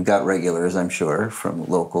 you've got regulars, I'm sure, from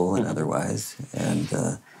local and otherwise, and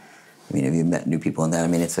have you met new people in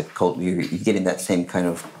that? It's a you're getting that same kind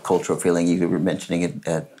of cultural feeling you were mentioning it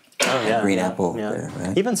at Green Apple. Yeah. There,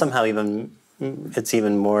 right? It's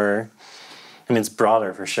even more. It's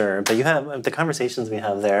broader for sure. But you have the conversations we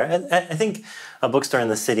have there. I think a bookstore in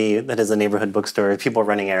the city that is a neighborhood bookstore, people are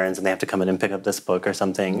running errands and they have to come in and pick up this book or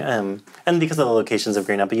something. And because of the locations of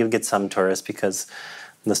Green Apple, you get some tourists because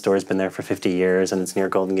the store's been there for 50 years and it's near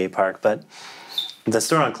Golden Gate Park. But the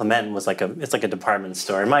store on Clement was like a department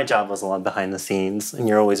store, and my job was a lot behind the scenes, and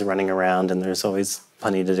you're always running around, and there's always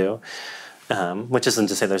plenty to do. Which isn't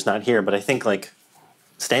to say there's not here, but I think like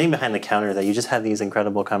standing behind the counter, that you just have these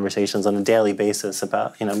incredible conversations on a daily basis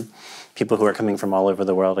about people who are coming from all over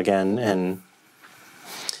the world again, and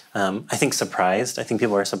I think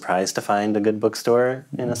people are surprised to find a good bookstore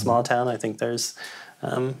in a small town. I think there's,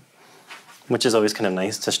 which is always kind of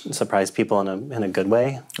nice to surprise people in a good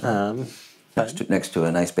way. Next to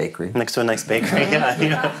a nice bakery. Next to a nice bakery,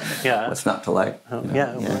 yeah. What's not to like?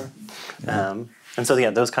 And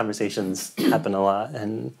so those conversations happen a lot,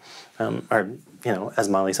 and as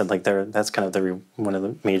Molly said, like that's kind of one of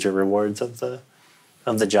the major rewards of the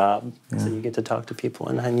job. So you get to talk to people,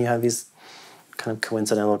 and you have these kind of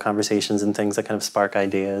coincidental conversations and things that kind of spark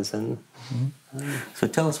ideas. And so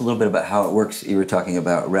tell us a little bit about how it works. You were talking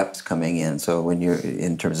about reps coming in. So when you're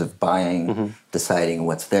in terms of buying, deciding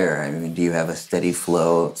what's there, do you have a steady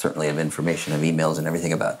flow, certainly of information, of emails and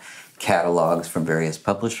everything about catalogs from various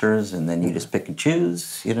publishers, and then you just pick and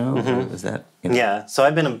choose? Is that? Yeah. So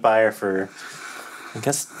I've been a buyer for, I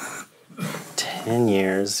guess, 10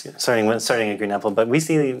 years, starting at Green Apple. But we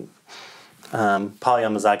see Paul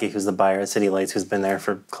Yamazaki, who's the buyer at City Lights, who's been there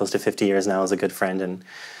for close to 50 years now, is a good friend, and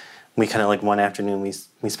we kind of like one afternoon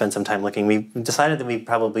we spent some time looking. We decided that we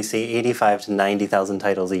probably see 85 to 90,000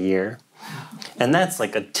 titles a year, and that's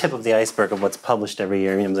like a tip of the iceberg of what's published every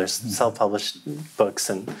year. There's self-published books,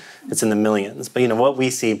 and it's in the millions. But what we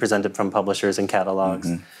see presented from publishers and catalogs,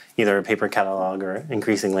 either a paper catalog or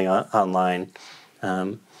increasingly online,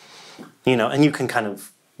 and you can kind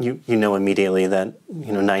of you know immediately that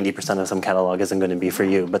 90% of some catalog isn't going to be for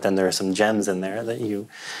you. But then there are some gems in there that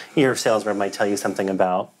your sales rep might tell you something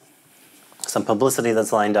about, some publicity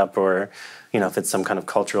that's lined up, or if it's some kind of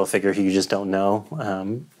cultural figure who you just don't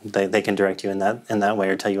know, they can direct you in that way,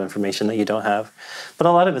 or tell you information that you don't have. But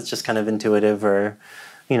a lot of it's just kind of intuitive, or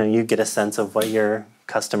you get a sense of what your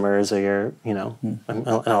customers or your and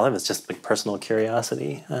all of it's just like personal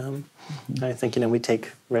curiosity. I think we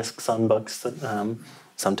take risks on books that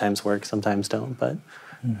sometimes work, sometimes don't. But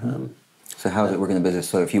so how does it work in the business?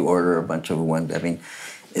 So if you order a bunch of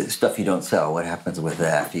stuff you don't sell, what happens with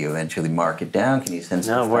that? Do you eventually mark it down? Can you send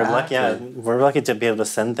stuff we're back? lucky. We're lucky to be able to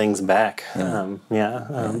send things back.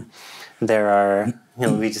 There are,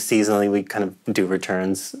 we just seasonally, we kind of do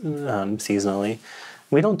returns seasonally.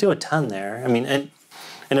 We don't do a ton there.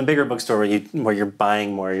 In a bigger bookstore where you're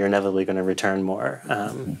buying more, you're inevitably going to return more.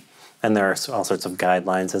 And there are all sorts of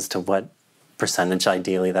guidelines as to what percentage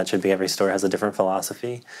ideally that should be. Every store has a different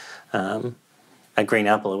philosophy. At Green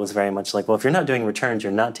Apple, it was very much like, well, if you're not doing returns,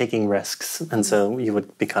 you're not taking risks, and so you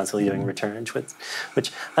would be constantly doing returns.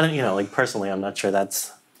 Which I don't, personally, I'm not sure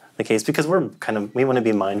that's the case, because we want to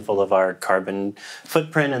be mindful of our carbon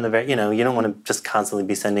footprint, and you don't want to just constantly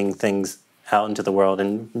be sending things out into the world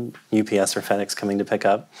and UPS or FedEx coming to pick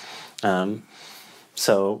up.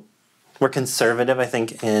 So we're conservative, I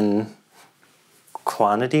think, in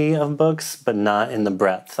quantity of books, but not in the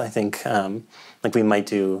breadth. I think like we might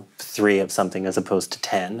do 3 of something as opposed to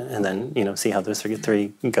 10, and then see how those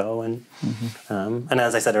three go. And and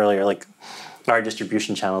as I said earlier, like our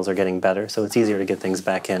distribution channels are getting better, so it's easier to get things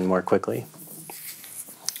back in more quickly.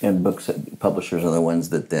 And publishers are the ones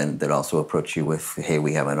that also approach you with, hey,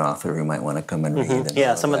 we have an author who might want to come and read. And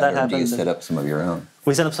yeah, some of that happens. Do you set up some of your own?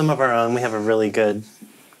 We set up some of our own. We have a really good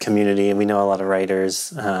community, and we know a lot of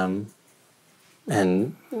writers.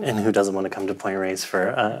 And who doesn't want to come to Point Reyes for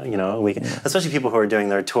a week? Yeah. Especially people who are doing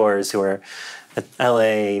their tours, who are at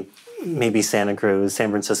LA, maybe Santa Cruz, San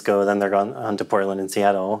Francisco, then they're going on to Portland and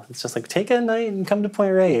Seattle. It's just like, take a night and come to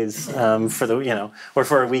Point Reyes for the or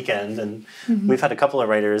for a weekend. And we've had a couple of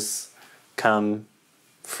writers come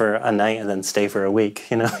for a night and then stay for a week.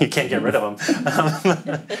 You can't get rid of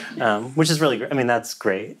them, which is really great. I mean, that's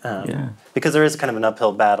great because there is kind of an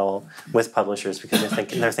uphill battle with publishers because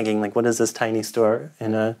they're thinking like, what is this tiny store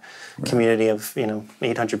in a community of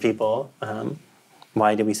 800 people?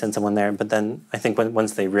 Why did we send someone there? But then I think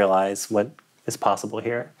once they realize what is possible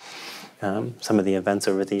here, some of the events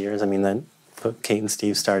over the years, I mean, that Kate and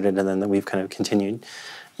Steve started, and then that we've kind of continued.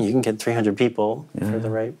 You can get 300 people for the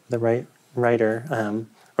right writer.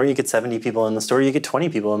 Or you get 70 people in the store, you get 20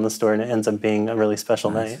 people in the store, and it ends up being a really special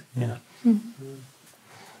night. Yeah.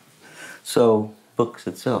 So, books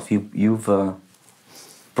itself, you've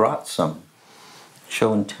brought some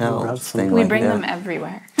show and tell thing. We bring them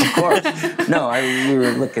everywhere. Of course. No, we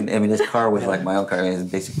were looking. I mean, this car was like my own car. I mean, it's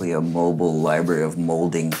basically a mobile library of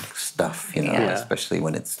molding stuff. Especially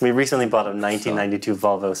when it's. We recently bought a 1992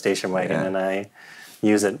 Volvo station wagon, and I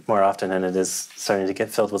use it more often, and it is starting to get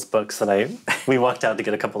filled with books that we walked out to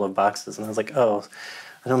get a couple of boxes, and I was like, oh,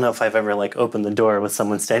 I don't know if I've ever opened the door with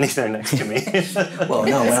someone standing there next to me. Well,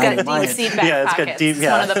 no, it's got deep seat back pockets. Got deep,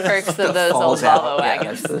 one of the perks of those old Volvo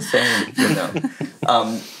wagons. That's the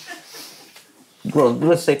same, well,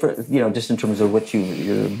 let's say for just in terms of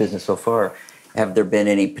your business so far, have there been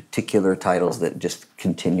any particular titles that just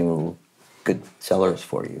continual good sellers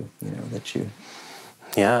for you? That you.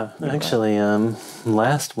 Yeah, actually,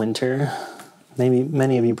 last winter, maybe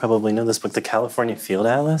many of you probably know this book, The California Field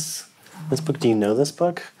Atlas. This book, do you know this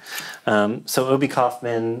book? So Obi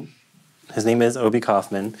Kaufman, his name is Obi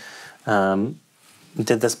Kaufman,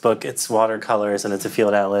 did this book. It's watercolors and it's a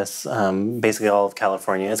field atlas, basically all of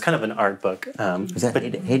California. It's kind of an art book. Is that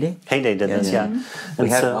Heyday? Heyday did this, yeah. We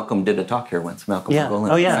had Malcolm did a talk here once. Malcolm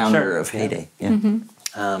Golan, founder of Heyday.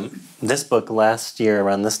 Yeah. This book last year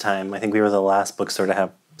around this time, I think we were the last bookstore to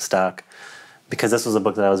have stock because this was a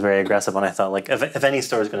book that I was very aggressive on. I thought, like, if any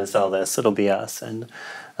store is going to sell this, it'll be us. And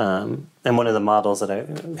one of the models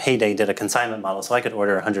that Heyday did a consignment model, so I could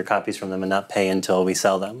order 100 copies from them and not pay until we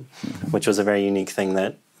sell them, which was a very unique thing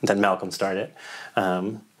that Malcolm started.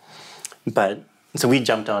 But so we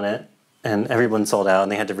jumped on it, and everyone sold out,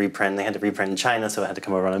 and they had to reprint. They had to reprint in China, so it had to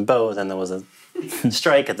come over on a boat. Then there was a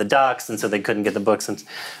strike at the docks, and so they couldn't get the books.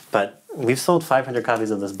 But we've sold 500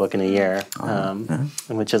 copies of this book in a year,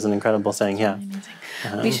 which is an incredible thing. Yeah,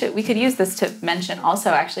 we could use this to mention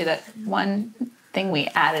also actually that one thing we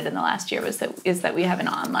added in the last year is that we have an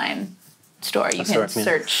online store. You can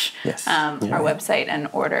search our website and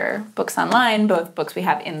order books online, both books we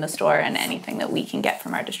have in the store and anything that we can get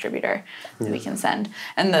from our distributor that we can send.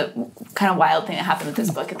 And the kind of wild thing that happened with this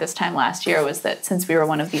book at this time last year was that since we were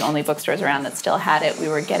one of the only bookstores around that still had it, we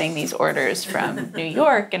were getting these orders from New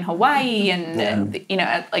York and Hawaii and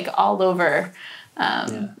like all over.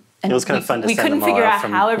 And it was kind of fun to we send couldn't them all figure out out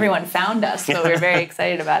how everyone found us, but we were very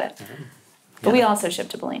excited about it. But we also ship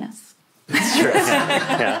to Bolinas. That's true.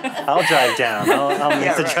 Yeah. I'll drive down. I'll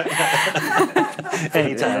make the drive.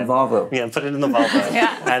 Anytime. Volvo. Yeah, put it in the Volvo.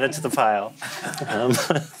 Add it to the pile.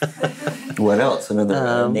 What else?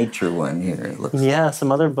 Another nature one here. It looks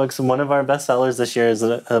some other books. One of our best sellers this year is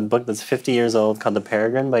a book that's 50 years old called The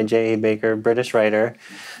Peregrine by J.A. Baker, British writer.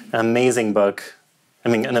 Amazing book. I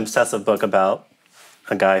mean, an obsessive book about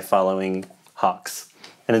a guy following hawks.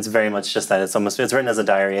 And it's very much just that. It's written as a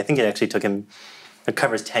diary. I think it actually took him. It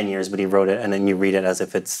covers 10 years, but he wrote it, and then you read it as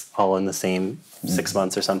if it's all in the same 6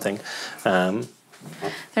 months or something.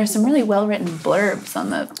 There's some really well-written blurbs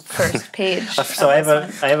on the first page. So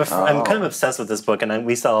I'm kind of obsessed with this book, and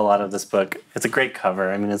we sell a lot of this book. It's a great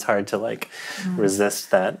cover. I mean, it's hard to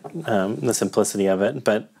resist that the simplicity of it.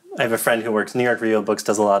 But I have a friend who works New York Review of Books,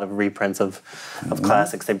 does a lot of reprints of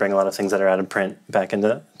classics. They bring a lot of things that are out of print back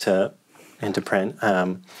into print.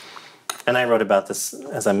 And I wrote about this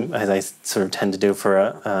as I sort of tend to do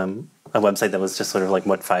for website that was just sort of like,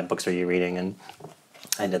 what 5 books are you reading? And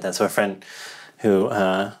I did that. So a friend who,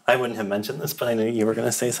 I wouldn't have mentioned this, but I knew you were going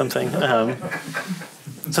to say something.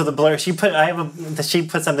 So the blurb, she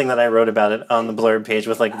put something that I wrote about it on the blurb page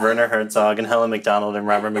with like Werner Herzog and Helen McDonald and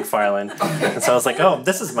Robert McFarlane. And so I was like, oh,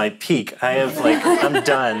 this is my peak. I'm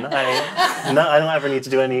done. I don't ever need to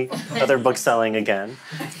do any other book selling again.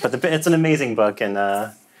 But it's an amazing book,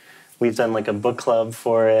 and we've done like a book club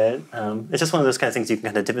for it. It's just one of those kind of things you can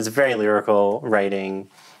kind of dip. It's very lyrical writing.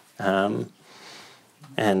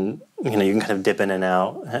 And you can kind of dip in and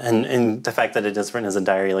out, and the fact that it is written as a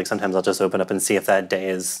diary, like sometimes I'll just open up and see if that day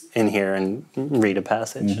is in here and read a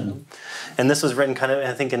passage. And this was written kind of,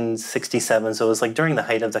 I think, in '67, so it was like during the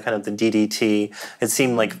height of the kind of the DDT. It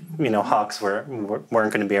seemed like hawks weren't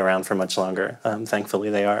going to be around for much longer. Thankfully,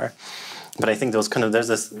 they are. But I think there's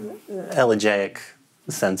this elegiac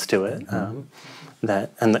sense to it.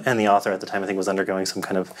 That and the author at the time, I think, was undergoing some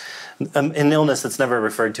kind of an illness that's never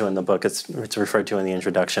referred to in the book. It's referred to in the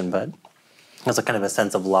introduction, but there's a kind of a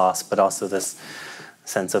sense of loss, but also this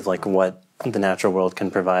sense of like what the natural world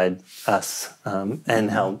can provide us,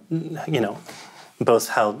 and how both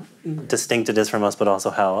how distinct it is from us, but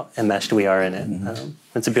also how enmeshed we are in it.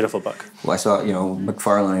 It's a beautiful book. Well, I saw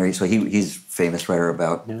McFarlane. So he's a famous writer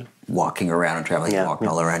about walking around and traveling. He walked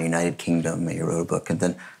all around the United Kingdom. He wrote a book, and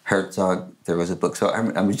then Herzog, there was a book. So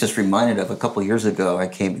I was just reminded of a couple of years ago,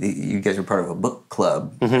 you guys were part of a book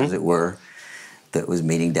club, as it were, that was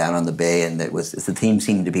meeting down on the bay, and the theme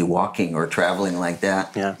seemed to be walking or traveling like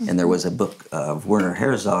that. Yeah. And there was a book of Werner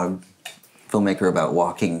Herzog, filmmaker, about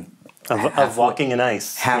walking. Of walking in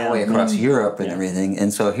ice. Halfway across Europe and everything.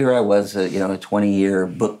 And so here I was, a 20-year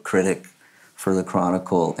book critic for the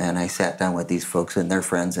Chronicle, and I sat down with these folks and their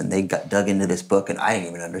friends, and they dug into this book, and I didn't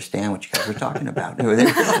even understand what you guys were talking about. They were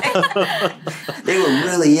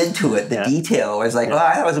really into it. The detail was like, well,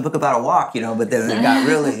 I thought it was a book about a walk, but then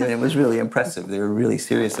it was really impressive. They were really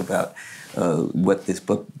serious about what this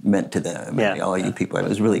book meant to them, all you people. It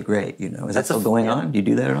was really great. Is that still going on? Do you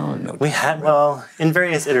do that at all? No. We had, in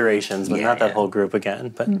various iterations, but not that whole group again.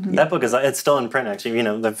 But that book it's still in print, actually.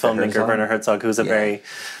 The filmmaker Werner Herzog, who's a very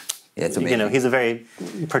it's amazing. He's a very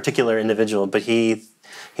particular individual, but he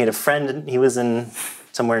had a friend. He was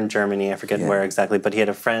somewhere in Germany, I forget where exactly, but he had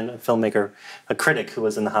a friend, a filmmaker, a critic who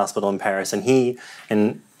was in the hospital in Paris, and he,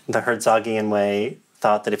 in the Herzogian way,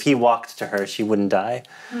 thought that if he walked to her, she wouldn't die.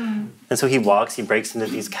 And so he breaks into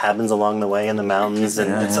these cabins along the way in the mountains,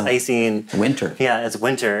 and it's icy and winter. Yeah, it's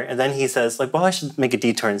winter. And then he says, I should make a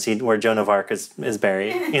detour and see where Joan of Arc is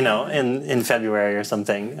buried, in February or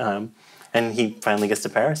something. And he finally gets to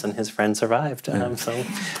Paris, and his friend survived. So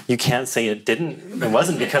you can't say it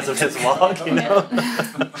wasn't because of his walk,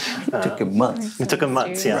 It took him months. It took him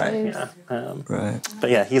months, right.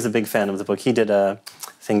 But he's a big fan of the book. He did a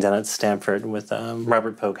thing down at Stanford with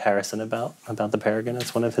Robert Polk Harrison about the peregrine.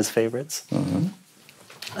 It's one of his favorites.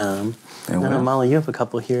 And Molly, you have a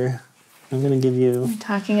couple here. I'm going to give you...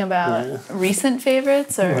 Talking about recent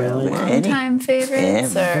favorites or long-time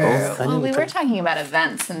favorites? We were talking about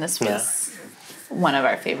events, and this was one of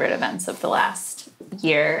our favorite events of the last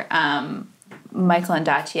year. Michael and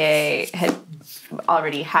Dattier had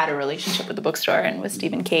already had a relationship with the bookstore and with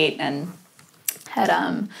Steve and Kate, and had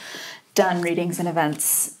done readings and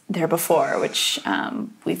events there before, which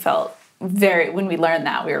we felt when we learned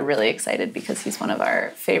that, we were really excited because he's one of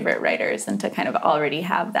our favorite writers, and to kind of already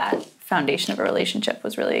have that foundation of a relationship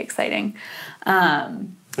was really exciting.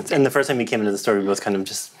 And the first time he came into the store, we both kind of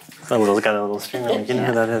just got a little string. Like, you know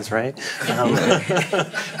who that is, right?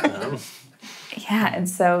 And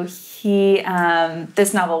so he,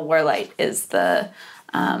 this novel, Warlight, is the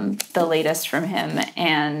latest from him,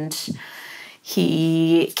 and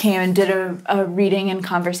he came and did a reading and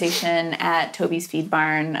conversation at Toby's Feed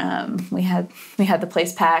Barn. We had the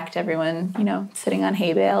place packed, everyone, sitting on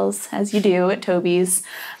hay bales, as you do at Toby's.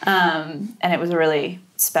 And it was a really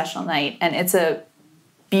special night. And it's a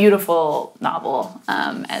beautiful novel,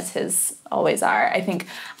 as his always are. I think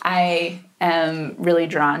I am really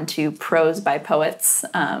drawn to prose by poets,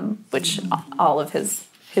 which all of his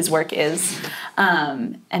work is.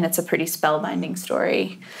 And it's a pretty spellbinding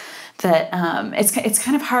story that it's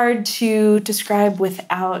kind of hard to describe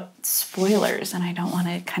without spoilers, and I don't want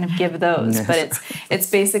to kind of give those, but it's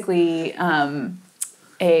basically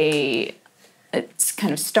it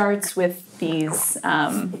kind of starts with these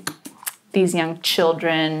young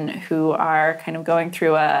children who are kind of going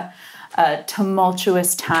through a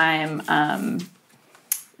tumultuous time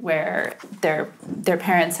where their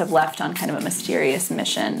parents have left on kind of a mysterious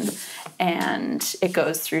mission, and it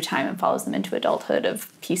goes through time and follows them into adulthood of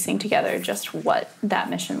piecing together just what that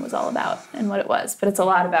mission was all about and what it was. But it's a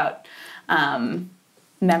lot about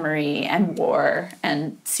memory and war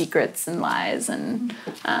and secrets and lies, and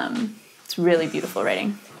it's really beautiful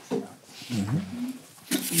writing.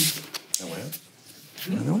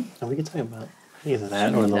 Another one? And we could talk about either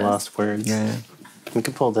that or the Lost Words. Yeah. We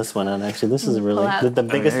could pull this one out, actually. This is a really, Pull out. the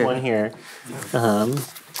biggest one here.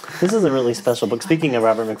 This is a really special book. Speaking of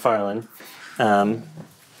Robert McFarlane,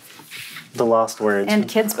 The Lost Words. And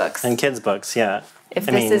kids' books. And kids' books, yeah. If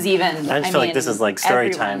this is even, I just feel like this is like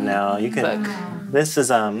story time now. You can. This is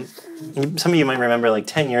some of you might remember like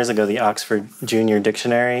 10 years ago the Oxford Junior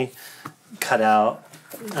Dictionary cut out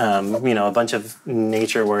a bunch of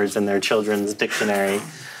nature words in their children's dictionary.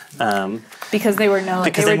 Because they were doing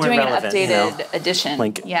relevant, an updated edition.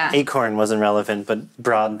 Like acorn wasn't relevant, but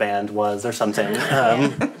broadband was, or something.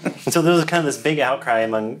 And so there was kind of this big outcry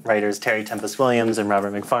among writers, Terry Tempest Williams and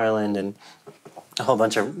Robert McFarlane, and a whole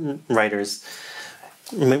bunch of writers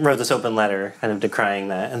wrote this open letter kind of decrying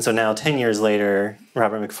that. And so now 10 years later,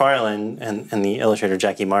 Robert McFarlane and the illustrator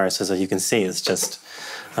Jackie Morris, as you can see, is just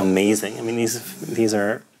amazing. I mean, these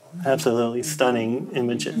are absolutely stunning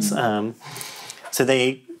images. So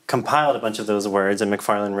they compiled a bunch of those words, and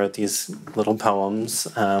McFarlane wrote these little poems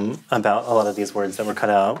about a lot of these words that were cut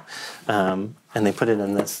out, and they put it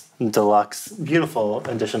in this deluxe, beautiful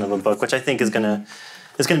edition of a book, which I think is going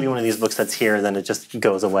to be one of these books that's here, then it just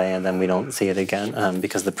goes away, and then we don't see it again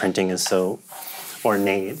because the printing is so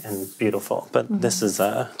ornate and beautiful. But this is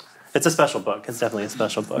it's a special book. It's definitely a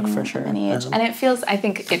special book for sure. Lineage. And it feels, I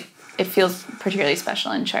think it feels particularly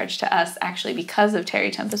special and charged to us actually because of Terry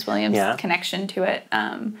Tempest Williams' connection to it.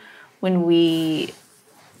 When it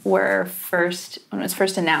was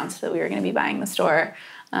first announced that we were going to be buying the store,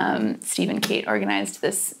 Steve and Kate organized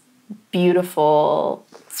this beautiful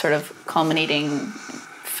sort of culminating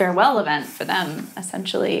farewell event for them,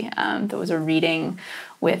 essentially. There was a reading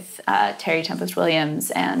with Terry Tempest Williams,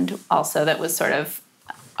 and also that was sort of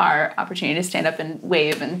our opportunity to stand up and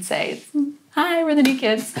wave and say, "Hi, we're the new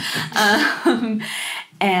kids."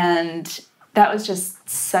 And that was just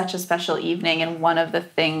such a special evening. And one of the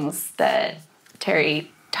things that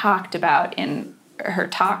Terry talked about in her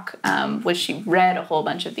talk was she read a whole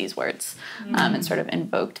bunch of these words and sort of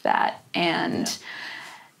invoked that. And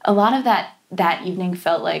a lot of that evening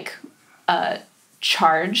felt like a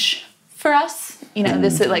charge for us.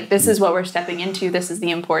 This is what we're stepping into. This is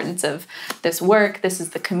the importance of this work. This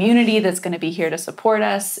is the community that's going to be here to support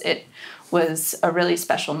us. It was a really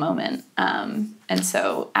special moment. And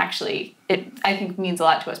so actually, it, I think, means a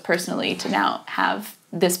lot to us personally to now have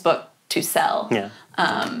this book to sell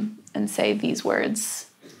and say these words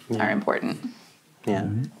are important. Yeah.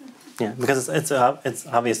 Yeah, because it's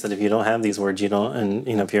obvious that if you don't have these words, you don't, and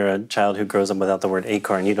if you're a child who grows up without the word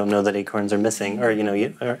acorn, you don't know that acorns are missing, or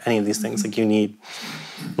or any of these things. Like, you need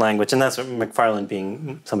language, and that's what McFarlane,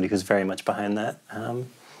 being somebody who's very much behind that kind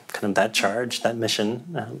of that charge, that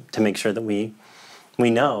mission, to make sure that we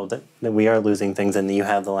know that we are losing things, and that you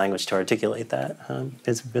have the language to articulate that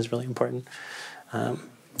is really important.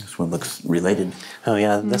 This one looks related. Oh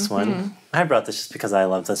yeah, this one. I brought this just because I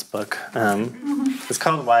love this book. It's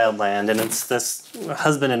called Wildland, and it's this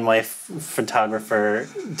husband and wife photographer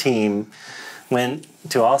team went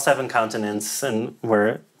to all 7 continents and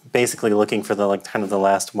were basically looking for the kind of the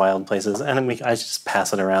last wild places. And I just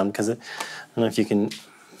pass it around because I don't know if you can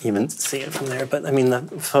even see it from there, but I mean the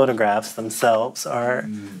photographs themselves are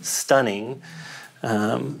stunning,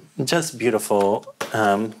 just beautiful.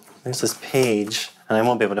 There's this page, and I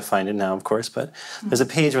won't be able to find it now, of course, but there's a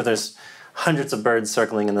page where there's hundreds of birds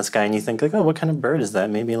circling in the sky, and you think, like, oh, what kind of bird is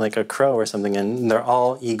that? Maybe like a crow or something, and they're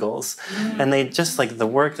all eagles. And they just, like, the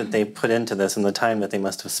work that they put into this and the time that they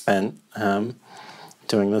must have spent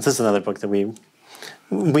doing this. This is another book that we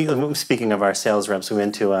speaking of our sales reps, we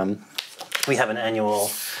went to, we have an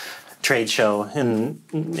annual trade show in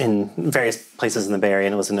various places in the Bay Area,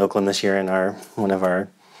 and it was in Oakland this year, and one of our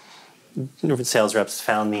sales reps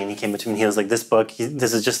found me, and he came up to me and he was like, this book,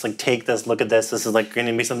 this is just like, take this, look at this is like going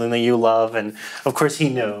to be something that you love. And of course he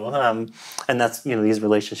knew, and that's these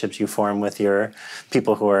relationships you form with your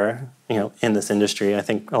people who are in this industry. I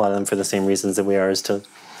think a lot of them for the same reasons that we are, is to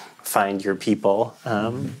find your people,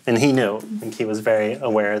 and he knew. I think he was very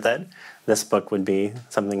aware that this book would be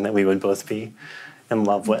something that we would both be in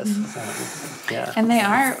love with. And they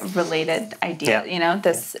are related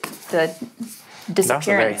ideas. The disappearance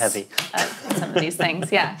very heavy. Of some of these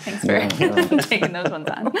things. Yeah, thanks for taking those ones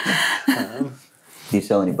on. Do you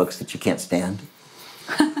sell any books that you can't stand?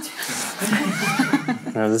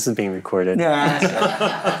 No, this is being recorded. You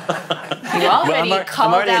You already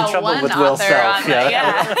called already in out trouble one with Will author Self, on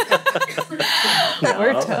yeah. that.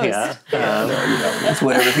 We're toast. Yeah. It's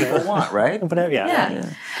whatever people want, right? Whatever, yeah.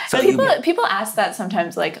 Yeah. So People ask that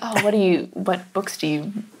sometimes, like, oh, what books do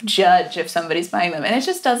you judge if somebody's buying them? And it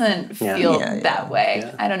just doesn't feel that way.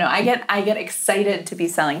 Yeah. I don't know. I get excited to be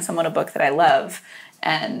selling someone a book that I love,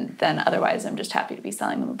 and then otherwise I'm just happy to be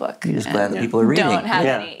selling them a book. You're just glad that people are reading. Don't have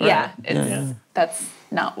Yeah. any. That's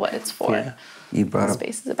not what it's for. Yeah. You brought a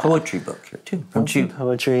Space is about. poetry book here too, don't you?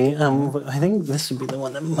 Poetry. I think this would be the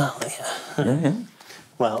one that Molly. Yeah.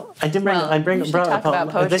 Well, I did bring. Well, I you should brought talk a poem.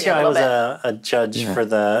 about poetry This year a I was little a judge for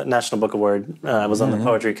the National Book Award. I was on the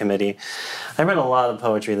poetry committee. I read a lot of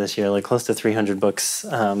poetry this year, like close to 300 books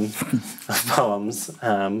of poems.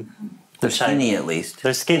 They're skinny at least.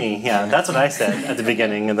 They're skinny, yeah. That's what I said at the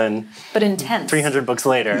beginning, and then But intense. 300 books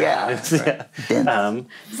later. Yeah, yeah. Dense.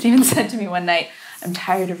 Stephen said to me one night, I'm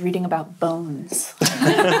tired of reading about bones.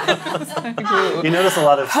 You notice a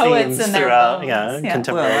lot of Poets themes and their throughout, bones, yeah, yeah.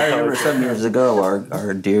 contemporary Well, I remember poetry. some years ago,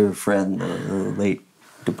 our dear friend, the late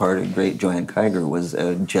departed great Joanne Kiger, was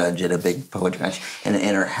a judge at a big poetry match, and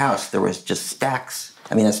in her house there was just stacks.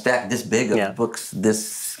 I mean, a stack this big of books, this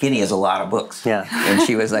skinny is a lot of books. Yeah. And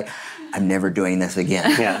she was like, "I'm never doing this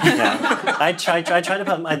again." Yeah. I tried to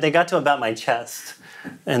put. They got to about my chest,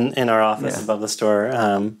 in our office above the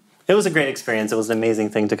store. It was a great experience. It was an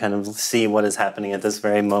amazing thing to kind of see what is happening at this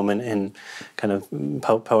very moment in kind of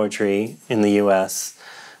poetry in the U.S.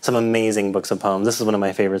 Some amazing books of poems. This is one of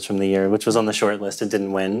my favorites from the year, which was on the short list. It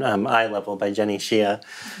didn't win. Eye Level by Jenny Xia,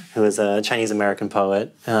 who is a Chinese-American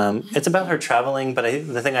poet. It's about her traveling, but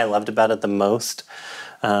the thing I loved about it the most,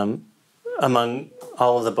 among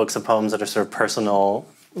all of the books of poems that are sort of personal,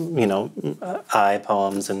 eye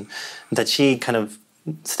poems, and that she kind of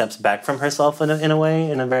steps back from herself in a way,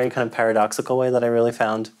 in a very kind of paradoxical way that I really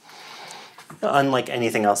found unlike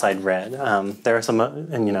anything else I'd read. There are some,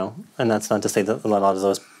 and that's not to say that a lot of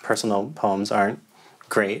those personal poems aren't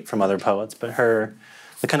great from other poets, but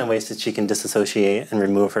the kind of ways that she can disassociate and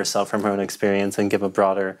remove herself from her own experience and give a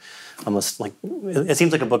broader, almost like, it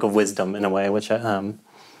seems like a book of wisdom in a way, which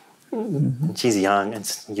she's young,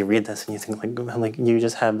 and you read this and you think like you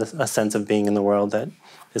just have a sense of being in the world that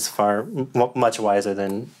is much wiser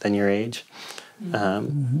than your age.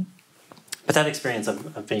 But that experience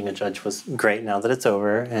of being a judge was great now that it's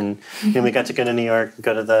over, and we got to go to New York,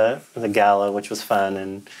 go to the gala, which was fun,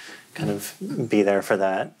 and kind of be there for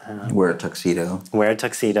that. Wear a tuxedo. Wear a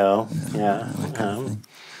tuxedo, yeah.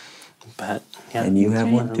 But yeah. And you have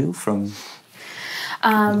one too from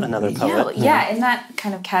another poet. Yeah, in that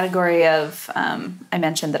kind of category of, I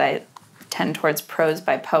mentioned that I tend towards prose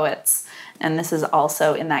by poets, and this is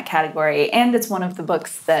also in that category. And it's one of the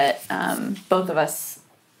books that both of us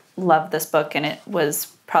love this book, and it was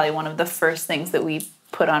probably one of the first things that we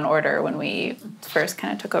put on order when we first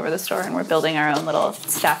kind of took over the store and we're building our own little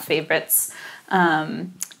staff favorites.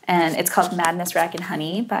 And it's called Madness, Rack, and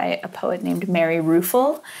Honey by a poet named Mary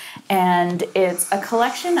Ruefle. And it's a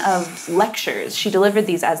collection of lectures. She delivered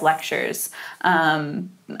these as lectures.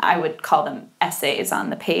 I would call them essays on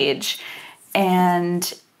the page.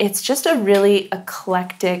 And it's just a really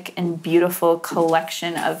eclectic and beautiful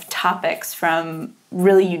collection of topics from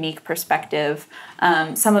really unique perspective.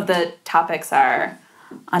 Some of the topics are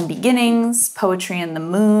on beginnings, poetry and the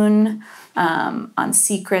moon, on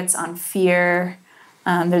secrets, on fear.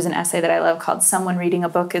 There's an essay that I love called Someone Reading a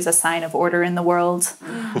Book is a Sign of Order in the World.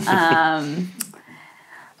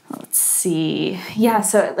 Let's see. Yeah,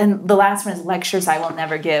 and the last one is Lectures I Will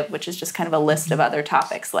Never Give, which is just kind of a list of other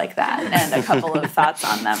topics like that and a couple of thoughts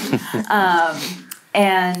on them.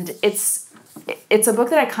 And it's a book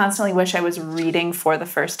that I constantly wish I was reading for the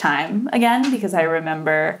first time again, because I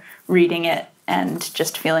remember reading it and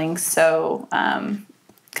just feeling so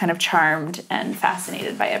kind of charmed and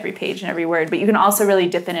fascinated by every page and every word. But you can also really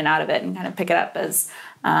dip in and out of it and kind of pick it up as,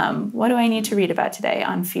 what do I need to read about today?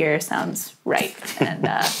 On fear sounds right. And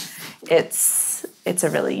it's a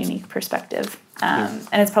really unique perspective. And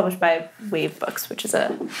it's published by Wave Books, which is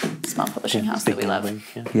a small publishing house that we love.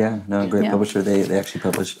 Great publisher. They actually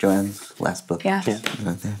published Joanne's last book. Yeah.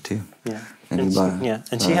 Right there too. Yeah.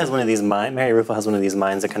 And she has one of these Mary Ruefle has one of these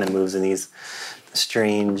minds that kind of moves in these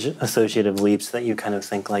strange associative leaps that you kind of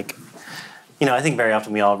think like, I think very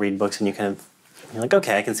often we all read books and you're like,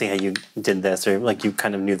 okay, I can see how you did this, or like you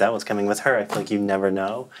kind of knew that was coming with her. I feel like you never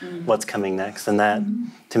know what's coming next, and that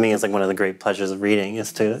to me is like one of the great pleasures of reading,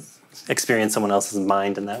 is to experience someone else's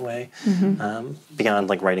mind in that way, beyond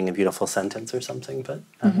like writing a beautiful sentence or something. But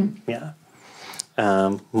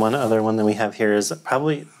one other one that we have here is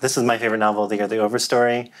probably, this is my favorite novel of the year, The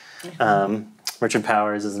Overstory. Richard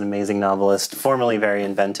Powers is an amazing novelist, formerly very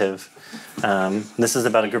inventive. This is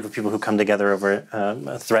about a group of people who come together over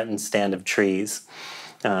a threatened stand of trees.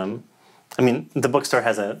 I mean, the bookstore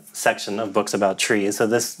has a section of books about trees. So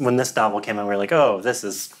when this novel came out, we were like, "Oh, this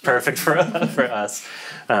is perfect for us."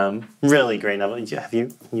 Really great novel. I'm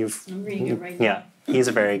reading it right now. Yeah, he's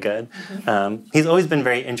very good. He's always been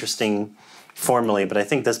very interesting formally, but I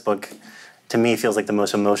think this book, to me, feels like the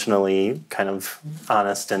most emotionally kind of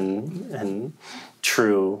honest and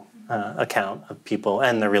true account of people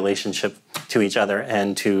and their relationship to each other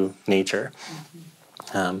and to nature.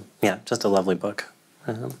 Yeah, just a lovely book.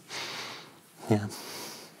 Yeah.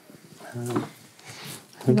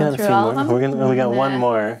 We got a few more. We got one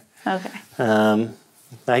more. Okay.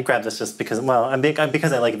 I grabbed this just because, well,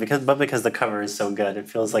 because I like it, but because the cover is so good. It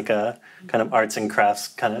feels like a kind of arts and crafts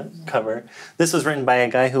kind of cover. This was written by a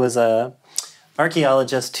guy who was a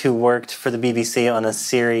archaeologist who worked for the BBC on a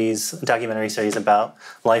documentary series about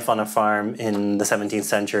life on a farm in the 17th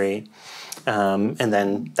century. And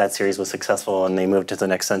then that series was successful and they moved to the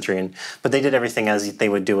next century. But they did everything as they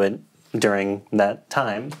would do it during that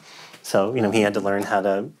time. So, he had to learn how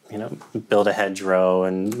to, build a hedgerow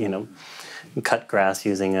and, cut grass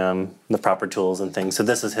using the proper tools and things. So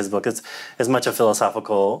this is his book. It's as much a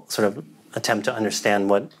philosophical sort of attempt to understand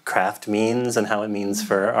what craft means and how it means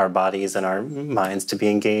for our bodies and our minds to be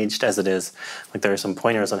engaged as it is. Like there are some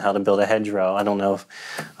pointers on how to build a hedgerow. I don't know if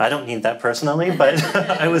I don't need that personally, but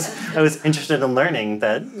I was interested in learning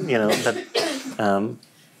that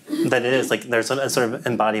that it is like there's a sort of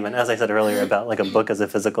embodiment, as I said earlier, about like a book as a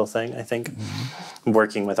physical thing. I think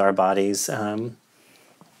working with our bodies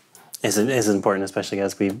is important, especially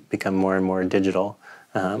as we become more and more digital.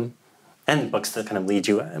 And books that kind of lead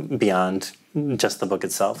you beyond just the book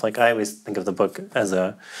itself. Like I always think of the book as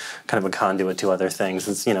a kind of a conduit to other things.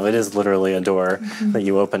 It's it is literally a door that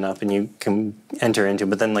you open up and you can enter into.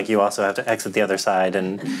 But then like you also have to exit the other side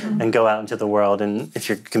and go out into the world. And if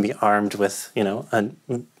you can be armed with a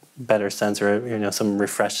better sense or some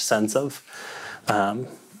refreshed sense of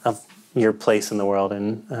your place in the world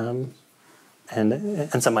and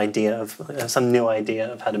some new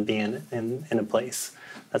idea of how to be in a place.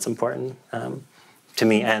 That's important to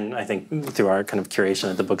me, and I think through our kind of curation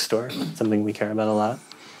at the bookstore, something we care about a lot.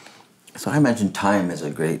 So I imagine time is a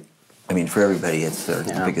great, for everybody, it's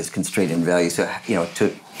the biggest constraint in value. So,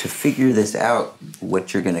 to figure this out,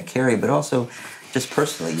 what you're going to carry, but also just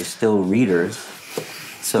personally, you're still readers.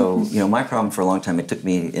 So, my problem for a long time, it took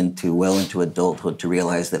me into adulthood to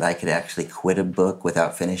realize that I could actually quit a book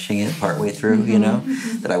without finishing it partway through,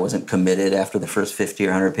 that I wasn't committed after the first 50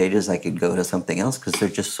 or 100 pages. I could go to something else because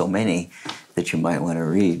there's just so many that you might want to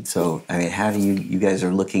read. So, how do you guys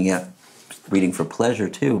are looking at reading for pleasure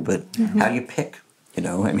too, but how do you pick,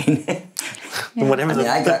 Whatever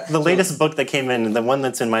the latest book that came in, the one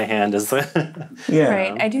that's in my hand is the...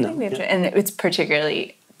 Right, I do think we have to, and it's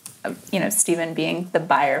particularly... Stephan being the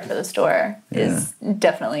buyer for the store is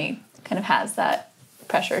definitely kind of has that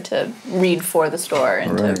pressure to read for the store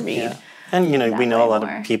and to read. Yeah. And we know a lot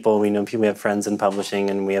of people. We know people. We have friends in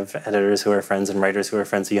publishing, and we have editors who are friends and writers who are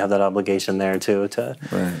friends. So you have that obligation there too to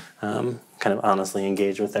kind of honestly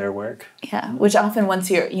engage with their work. Yeah, which often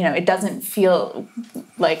once you're, it doesn't feel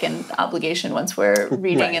like an obligation once we're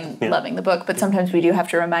reading and loving the book. But sometimes we do have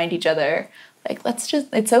to remind each other. Like,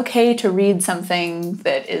 it's okay to read something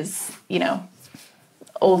that is,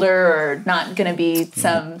 older or not going to be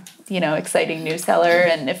some, exciting new seller.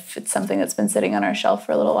 And if it's something that's been sitting on our shelf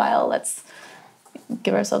for a little while, let's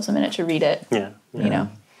give ourselves a minute to read it.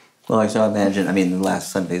 Well, I imagine, the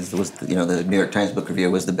last Sunday's was, the New York Times Book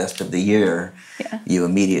Review was the best of the year. Yeah. You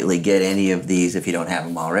immediately get any of these if you don't have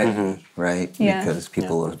them already, right? Yeah. Because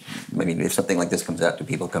people are, if something like this comes out, do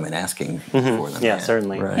people come in asking for them? Yeah,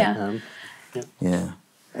 certainly. Right. Yeah.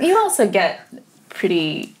 You also get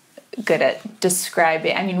pretty good at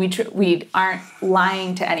describing. We aren't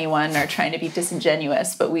lying to anyone or trying to be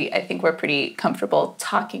disingenuous, but I think we're pretty comfortable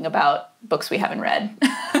talking about books we haven't read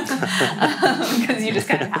because you just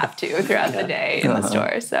kind of have to throughout the day in the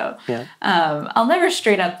store. So I'll never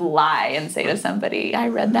straight up lie and say to somebody, "I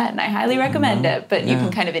read that and I highly recommend it," but you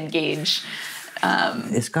can kind of engage.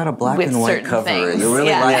 It's got a black and white cover. Things. You really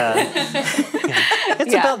like it.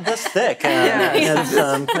 It's about this thick.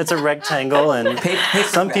 It's a rectangle, and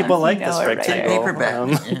some people like this rectangle.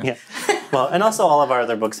 Paperback. Well, and also all of our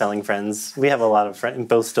other bookselling friends. We have a lot of friends,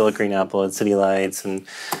 both still at Green Apple, at City Lights, and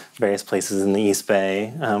various places in the East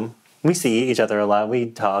Bay. We see each other a lot. We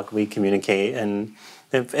talk, we communicate, and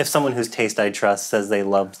if someone whose taste I trust says they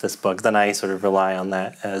loved this book, then I sort of rely on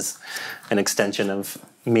that as an extension of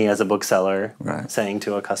me as a bookseller saying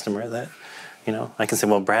to a customer that I can say,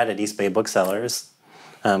 well, Brad at East Bay Booksellers,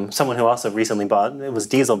 someone who also recently bought, it was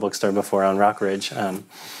Diesel Bookstore before on Rock Ridge.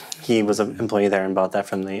 He was an employee there and bought that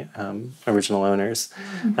from the original owners.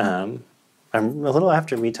 A little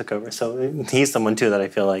after we took over. So he's someone, too, that I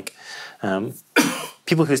feel like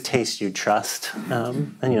people whose taste you trust.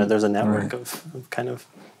 And, there's a network of kind of,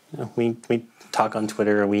 we talk on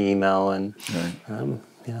Twitter or we email and,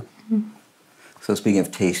 yeah. So speaking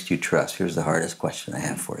of taste you trust, here's the hardest question I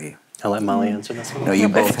have for you. I'll let Molly answer this one. No, you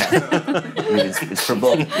both have. It's for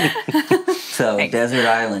both. So desert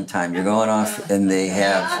island time, you're going off and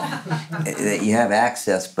you have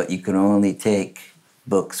access, but you can only take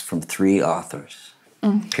books from 3 authors,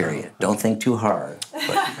 period. Don't think too hard,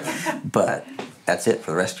 but that's it for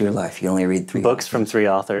the rest of your life. You only read 3 books from 3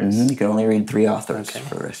 authors. You can only read 3 authors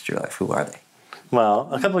for the rest of your life. Who are they? Well,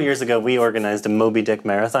 a couple of years ago, we organized a Moby Dick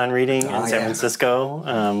marathon reading in San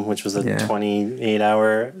Francisco, which was a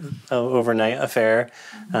 28-hour overnight affair.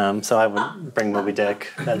 So I would bring Moby Dick.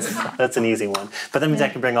 That's an easy one. But that means I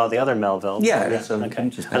can bring all the other Melville. Yeah. So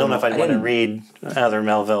okay. I don't know if I'd want to read other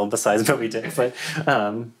Melville besides Moby Dick, but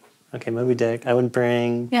okay, Moby Dick. I would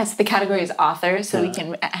bring. Yeah, so the category is author, so we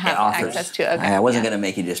can have access to. Okay. I wasn't going to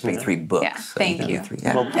make you just pick 3 books. Yeah, so thank you. 3.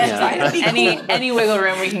 Well, Any wiggle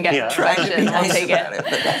room we can get. Yeah. Traction, I'll take it.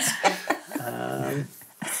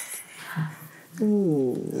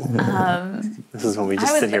 This is when we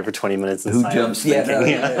just sit here for 20 minutes and who jumps? See, if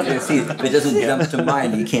it doesn't jump to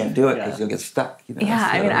mind, you can't do it because you'll get stuck.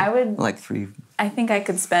 I would. Like 3. I think I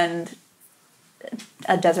could spend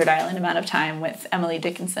a desert island amount of time with Emily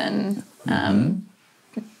Dickinson.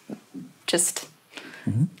 Just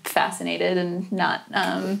fascinated and not,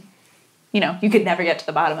 you could never get to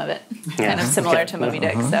the bottom of it. Kind of similar to Moby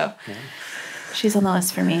Dick. So she's on the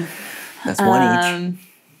list for me. That's one each.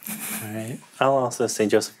 All right. I'll also say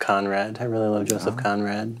Joseph Conrad. I really love Joseph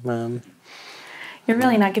Conrad. You're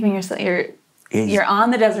really not giving yourself. You're on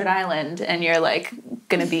the desert island, and you're like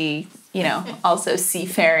going to be, also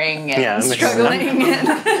seafaring and struggling.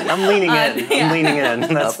 I'm leaning in. I'm leaning in.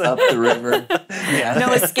 That's up the river. No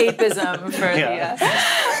escapism for the.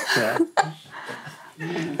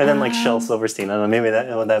 And then like Shel Silverstein. I don't know. Maybe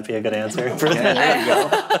would that be a good answer? There you go.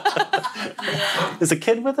 Is a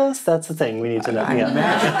kid with us? That's the thing we need to know.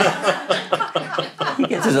 He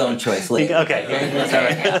gets his own choice later. Okay.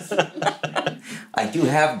 I do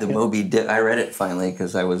have the Moby Dick. I read it finally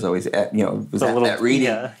because I was always at that reading.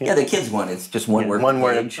 Yeah, the kids one. It's just one word. One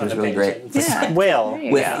word. It was really great. Yeah. Whale.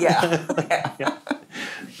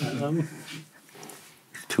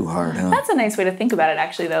 Too hard, huh? That's a nice way to think about it,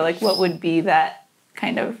 actually, though. Like, what would be that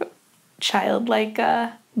kind of childlike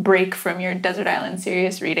break from your desert island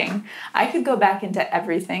serious reading? I could go back into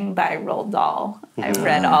everything by Roald Dahl. I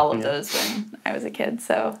read all of those when I was a kid,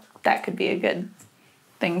 so that could be a good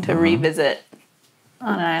thing to revisit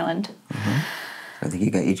on an island. I think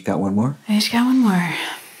you each got one more? I each got one more.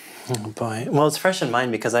 Oh, boy. Well, it's fresh in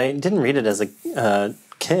mind because I didn't read it as a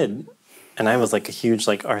kid. And I was like a huge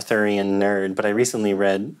Arthurian nerd, but I recently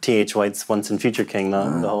read T.H. White's Once and Future King,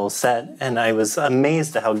 the whole set, and I was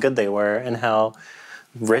amazed at how good they were and how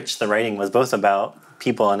rich the writing was, both about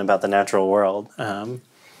people and about the natural world.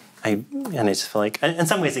 I just feel like, in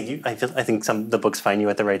some ways, I think the books find you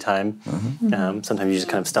at the right time. Sometimes you just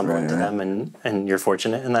kind of stumble into them, and you're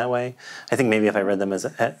fortunate in that way. I think maybe if I read them as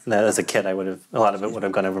a kid, a lot of it would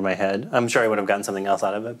have gone over my head. I'm sure I would have gotten something else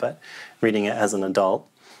out of it, but reading it as an adult,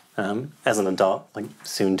 like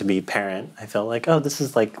soon to be parent, I felt like, oh, this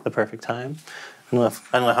is like the perfect time. I don't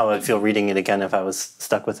know how I'd feel reading it again if I was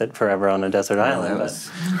stuck with it forever on a desert island.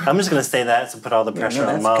 But I'm just going to say that to put all the pressure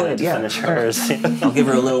on Molly to finish hers. I'll give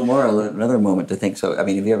her another moment to think. So, I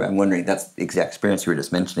mean, I'm wondering, that's the exact experience you were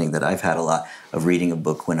just mentioning, that I've had a lot of reading a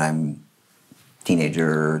book when I'm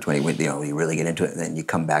teenager or 20, you really get into it, and then you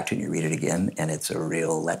come back to it and you read it again, and it's a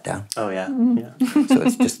real letdown. Oh, yeah. So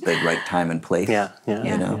it's just the right time and place. And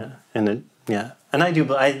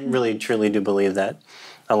I really, truly do believe that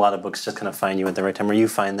a lot of books just kind of find you at the right time, or you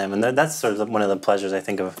find them. And that's sort of one of the pleasures, I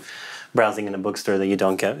think, of browsing in a bookstore that you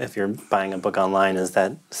don't get if you're buying a book online, is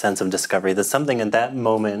that sense of discovery. That something at that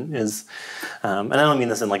moment is, and I don't mean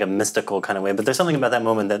this in like a mystical kind of way, but there's something about that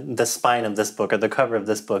moment that the spine of this book or the cover of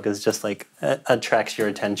this book is just like attracts your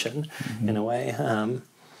attention in a way. And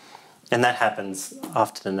that happens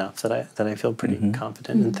often enough that I feel pretty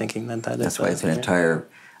confident in thinking that is. That's why it's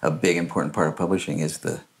a big important part of publishing is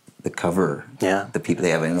the cover. The people,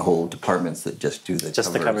 they have in whole departments that just do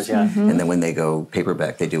the covers. And then when they go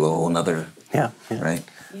paperback, they do a whole nother. Right.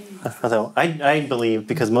 Although I believe,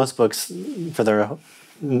 because most books, for their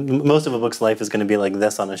most of a book's life is going to be like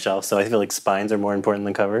this on a shelf. So I feel like spines are more important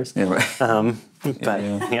than covers. Yeah, right. But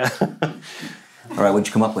yeah. All right, what'd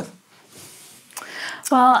you come up with?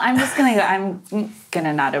 Well, I'm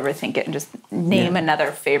gonna not overthink it and just name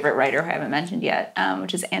another favorite writer who I haven't mentioned yet,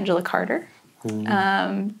 which is Angela Carter.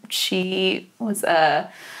 She was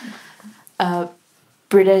a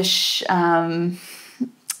British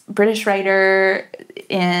writer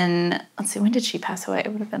in, let's see, when did she pass away?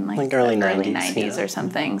 It would have been like early the 90s, or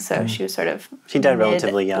something. So she was sort of She died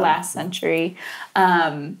relatively young. last century.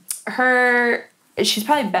 She's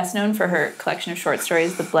probably best known for her collection of short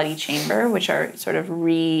stories, The Bloody Chamber, which are sort of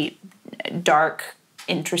dark,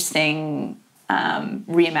 interesting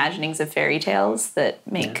reimaginings of fairy tales that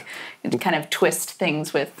make kind of twist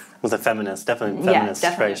things with a feminist, definitely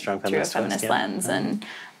very strong feminist, through a feminist lens, and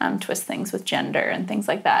twist things with gender and things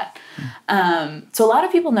like that. So a lot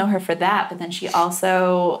of people know her for that, but then she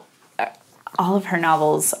also, all of her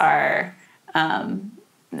novels are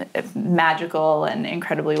magical and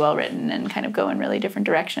incredibly well written and kind of go in really different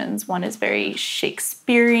directions. One is very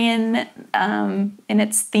Shakespearean in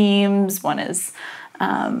its themes. One is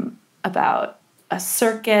about a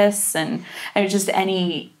circus, and just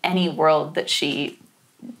any world that she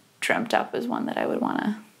dreamt up is one that I would want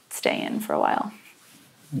to stay in for a while.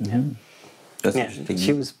 Yeah. That's and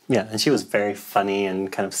she was very funny and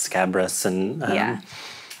kind of scabrous and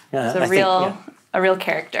it's a real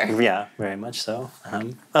character. Yeah, very much so.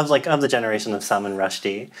 Of the generation of Salman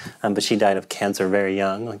Rushdie, but she died of cancer very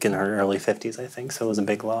young, like in her early 50s, I think. So it was a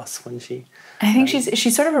big loss when she. I think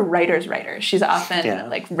she's sort of a writer's writer. She's often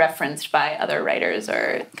like referenced by other writers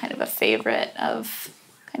or kind of a favorite of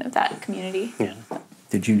kind of that community. Yeah.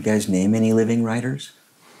 Did you guys name any living writers?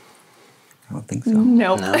 I don't think so.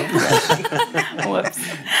 Nope. No. Whoops.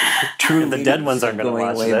 True. The dead ones aren't going to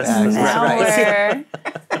watch this. Now Right.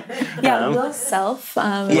 Will Self.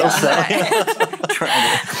 Trying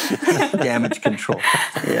to damage control.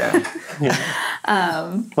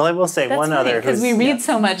 Well, I will say That's one funny, other because we read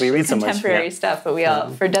so much contemporary contemporary stuff, but we all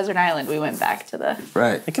for Desert Island we went back to the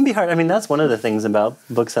Right. It can be hard. I mean, that's one of the things about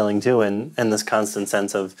bookselling too, and this constant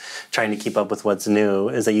sense of trying to keep up with what's new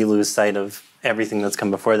is that you lose sight of everything that's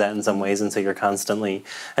come before that in some ways, and so you're constantly,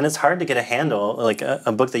 and it's hard to get a handle, like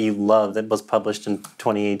a book that you love that was published in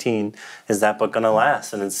 2018, is that book going to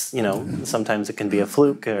last? And it's, sometimes it can be a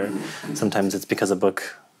fluke, or sometimes it's because a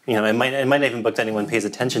book, it might not even book that anyone pays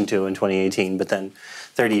attention to in 2018, but then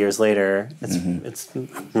 30 years later, it's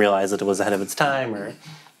realized that it was ahead of its time, or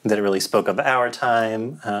that it really spoke of our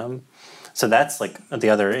time. So that's like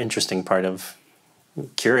the other interesting part of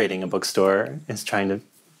curating a bookstore, is trying to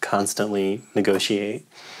constantly negotiate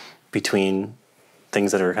between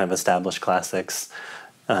things that are kind of established classics,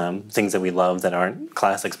 things that we love that aren't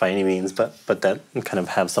classics by any means, but that kind of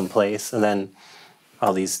have some place, and then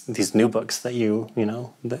all these new books that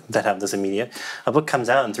that have this immediate. A book comes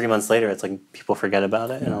out and 3 months later, it's like people forget about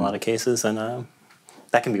it in a lot of cases, and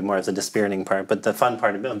that can be more of the dispiriting part. But the fun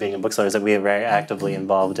part of being a bookseller is that we are very actively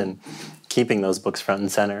involved in keeping those books front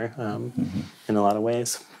and center in a lot of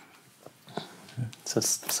ways. So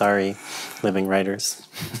sorry, living writers.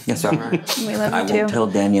 Yes, all right. We love you I too. won't tell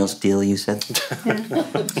Danielle Steele you said.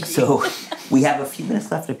 So we have a few minutes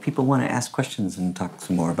left if people want to ask questions and talk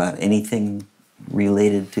some more about anything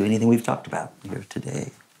related to anything we've talked about here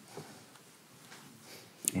today.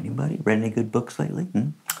 Anybody read any good books lately?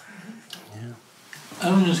 Yeah.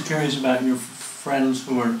 I'm just curious about your friends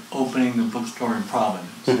who are opening the bookstore in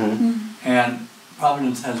Providence. And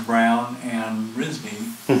Providence has Brown and RISD,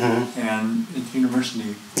 and it's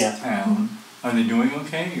university town. Are they doing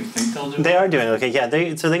okay? You think they'll do? They are doing okay. Yeah,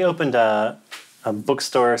 they opened a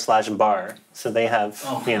bookstore / bar. So they have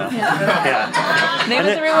They went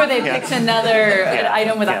through where they picked another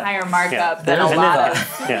item with a higher markup than a lot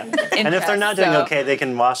of And if they're not doing okay, they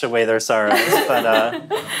can wash away their sorrows. But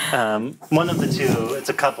one of the two, it's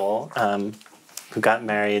a couple who got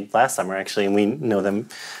married last summer, actually, and we know them.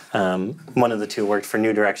 One of the two worked for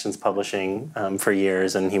New Directions Publishing for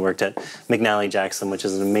years, and he worked at McNally Jackson, which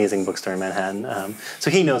is an amazing bookstore in Manhattan.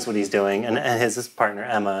 So he knows what he's doing, and his partner,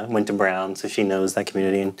 Emma, went to Brown, so she knows that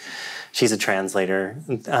community, and she's a translator.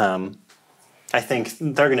 I think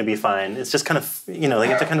they're going to be fine. It's just kind of, they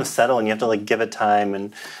have to kind of settle, and you have to give it time,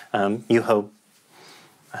 and you hope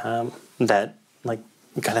that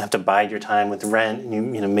you kind of have to bide your time with rent, and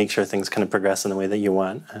you make sure things kind of progress in the way that you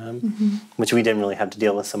want, which we didn't really have to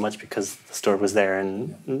deal with so much because the store was there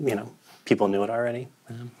and people knew it already.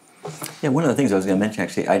 Yeah, one of the things I was going to mention,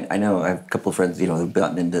 actually, I know I have a couple of friends, who've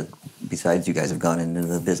gotten into, besides you guys have gone into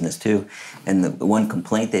the business too, and the one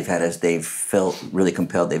complaint they've had is they've felt really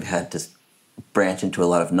compelled. They've had to branch into a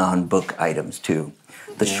lot of non-book items too.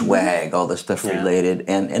 The swag, all the stuff related,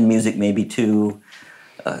 and music maybe too,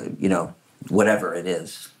 you know, whatever it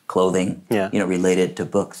is, clothing, you know, related to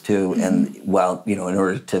books too. And while, you know, in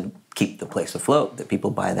order to keep the place afloat, that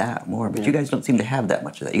people buy that more. But you guys don't seem to have that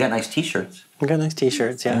much of that. You got nice T-shirts. We got nice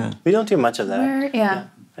T-shirts, We don't do much of that.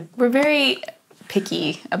 We're very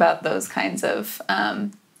picky about those kinds of,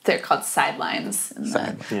 they're called sidelines,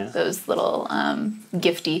 and those little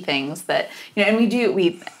gifty things that, you know, and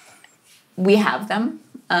we have them,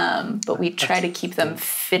 but we try to keep them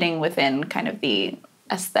fitting within kind of the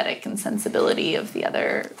aesthetic and sensibility of the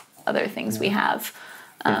other things we have.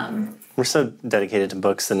 We're so dedicated to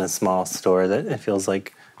books in a small store that it feels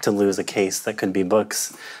like to lose a case that could be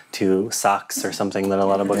books to socks or something that a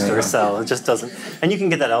lot of bookstores sell. It just doesn't. And you can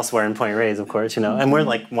get that elsewhere in Point Reyes, of course, you know. And we're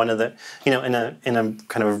like one of the, you know, in a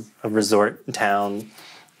kind of a resort town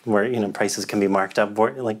where, you know, prices can be marked up.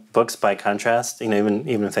 Like books, by contrast, you know,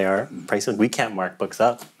 even if they are pricey, we can't mark books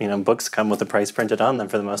up. You know, books come with the price printed on them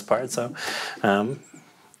for the most part. So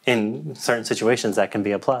in certain situations, that can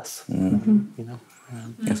be a plus, you know.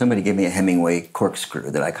 Yeah, somebody gave me a Hemingway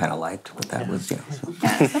corkscrew that I kind of liked, but that was, you know. So.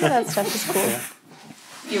 Yeah, some of that stuff is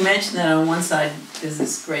cool. You mentioned that on one side there's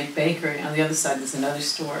this great bakery, on the other side there's another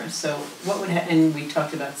store. So what would and we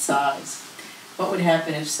talked about size. What would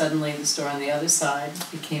happen if suddenly the store on the other side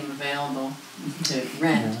became available to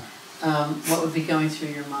rent? What would be going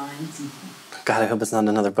through your minds? God, I hope it's not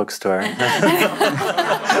another bookstore.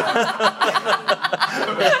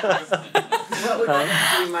 What would come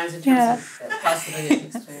through your minds in terms of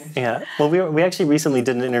possibilities? Yeah, well, we actually recently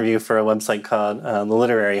did an interview for a website called The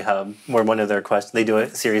Literary Hub, where one of their questions, they do a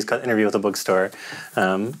series called Interview with a Bookstore,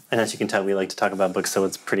 and as you can tell, we like to talk about books, so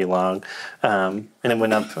it's pretty long. And it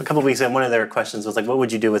went up a couple of weeks ago, and one of their questions was like, what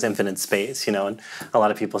would you do with infinite space, you know? And a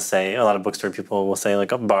lot of bookstore people will say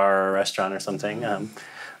like a bar or a restaurant or something.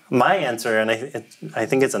 My answer, and I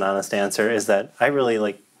think it's an honest answer, is that I really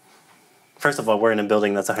like, first of all, we're in a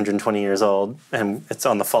building that's 120 years old, and it's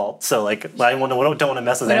on the fault. So, like, I don't want to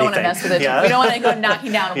mess with anything. We don't want to mess with it. Yeah. We don't want to go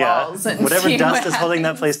knocking down walls. And whatever dust is holding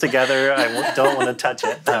that place together, I don't want to touch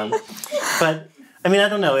it. But, I mean, I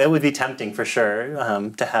don't know. It would be tempting for sure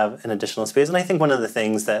to have an additional space. And I think one of the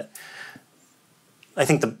things that I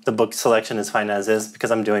think the book selection is fine as is,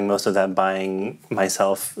 because I'm doing most of that buying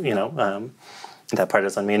myself, you know, that part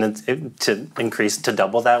is on me, and to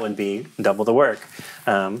double that would be double the work.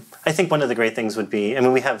 I think one of the great things would be, I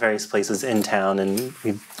mean, we have various places in town, and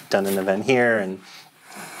we've done an event here, and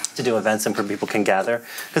to do events and where people can gather,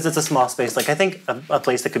 because it's a small space. Like, I think a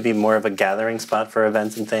place that could be more of a gathering spot for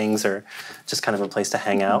events and things, or just kind of a place to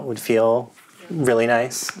hang out, would feel really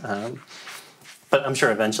nice. But I'm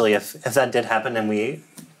sure eventually, if that did happen, and we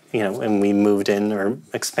moved in or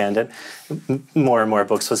expanded, more and more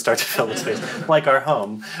books would start to fill the space, like our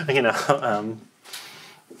home, you know.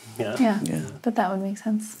 Yeah, but that would make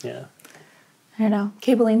sense. Yeah. I don't know.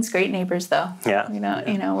 Cabling's great neighbors, though. Yeah. You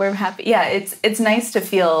know, we're happy. Yeah, it's nice to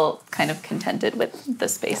feel kind of contented with the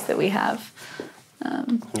space that we have.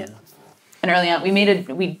 And early on,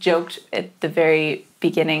 we joked at the very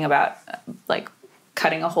beginning about like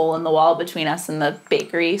cutting a hole in the wall between us and the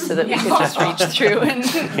bakery so that we could just reach through and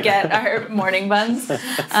get our morning buns.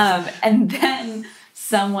 And then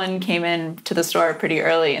someone came in to the store pretty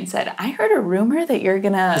early and said, I heard a rumor that you're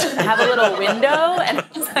going to have a little window. And I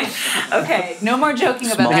was like, okay, no more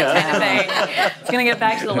joking about that kind of thing. It's going to get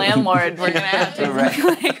back to the landlord. We're going to have to be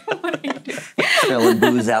like, what are you doing? Spilling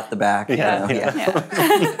booze out the back. Yeah.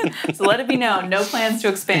 So let it be known, no plans to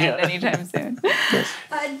expand anytime soon.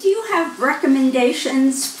 Do you have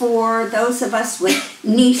recommendations for those of us with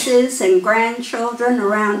nieces and grandchildren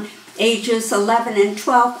around ages 11 and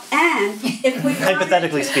 12? And if we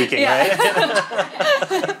hypothetically speaking, right?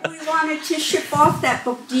 If we wanted to ship off that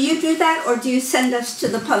book, do you do that, or do you send us to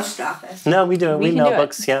the post office? No, we do it. We mail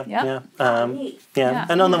books. Yeah.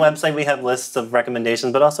 And on the website we have lists of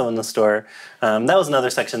recommendations, but also in the store. That was another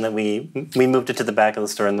section that we moved it to the back of the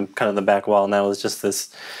store, and kind of the back wall. And that was just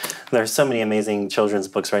this. There's so many amazing children's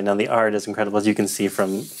books right now. The art is incredible, as you can see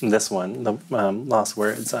from this one, the Lost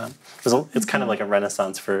Words. It's kind of like a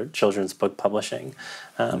renaissance for children's book publishing.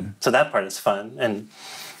 So that part is fun, and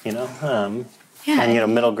you know, and you know,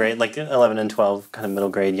 middle grade, like 11 and 12, kind of middle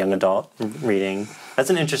grade young adult reading. That's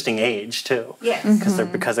an interesting age too. Yes.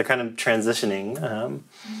 Because they're kind of transitioning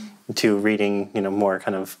to reading, you know, more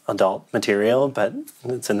kind of adult material, but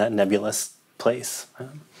it's in that nebulous place.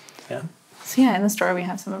 So in the store we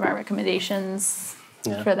have some of our recommendations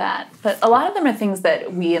for that. But a lot of them are things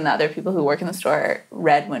that we and the other people who work in the store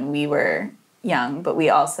read when we were young, but we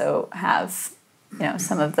also have, you know,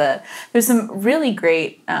 there's some really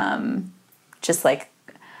great just like,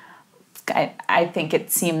 I think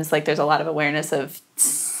it seems like there's a lot of awareness of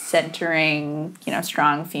centering,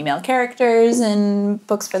 strong female characters in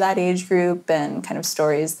books for that age group and kind of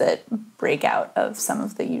stories that break out of some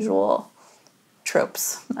of the usual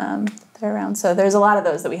tropes that are around. So there's a lot of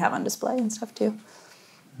those that we have on display and stuff too.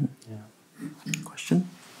 Yeah. Question?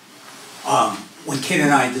 When Kate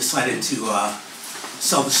and I decided to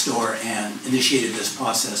sell the store and initiated this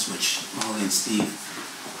process, which Molly and Steve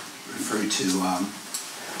referred to,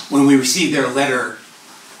 when we received their letter,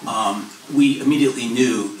 we immediately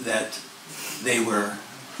knew that they were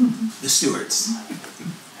the stewards.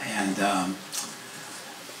 And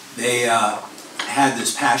they had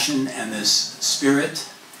this passion and this spirit,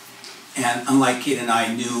 and unlike Kate and I,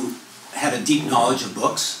 had a deep knowledge of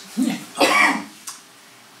books.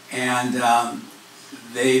 And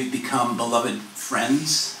they've become beloved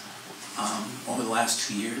friends over the last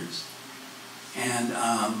 2 years. And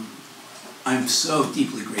I'm so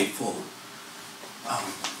deeply grateful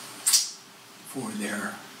for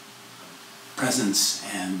their presence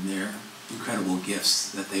and their incredible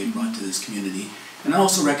gifts that they brought to this community. And I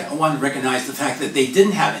also I want to recognize the fact that they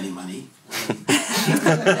didn't have any money.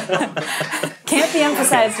 Can't be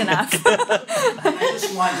emphasized enough. I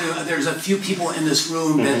just want to, there's a few people in this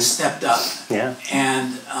room that stepped up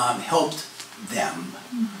and helped them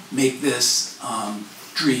make this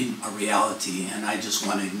dream a reality, and I just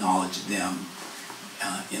want to acknowledge them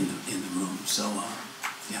in the room. So,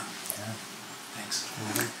 yeah. Thanks.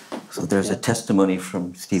 So there's a testimony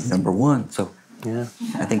from Steve number 1. So Yeah.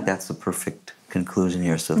 I think that's the perfect conclusion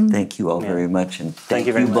here. So thank you all very much, and thank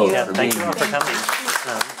you very much. both Yeah, for thank being you all here. for coming.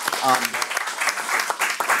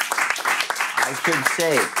 I should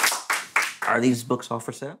say, are these books all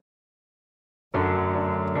for sale?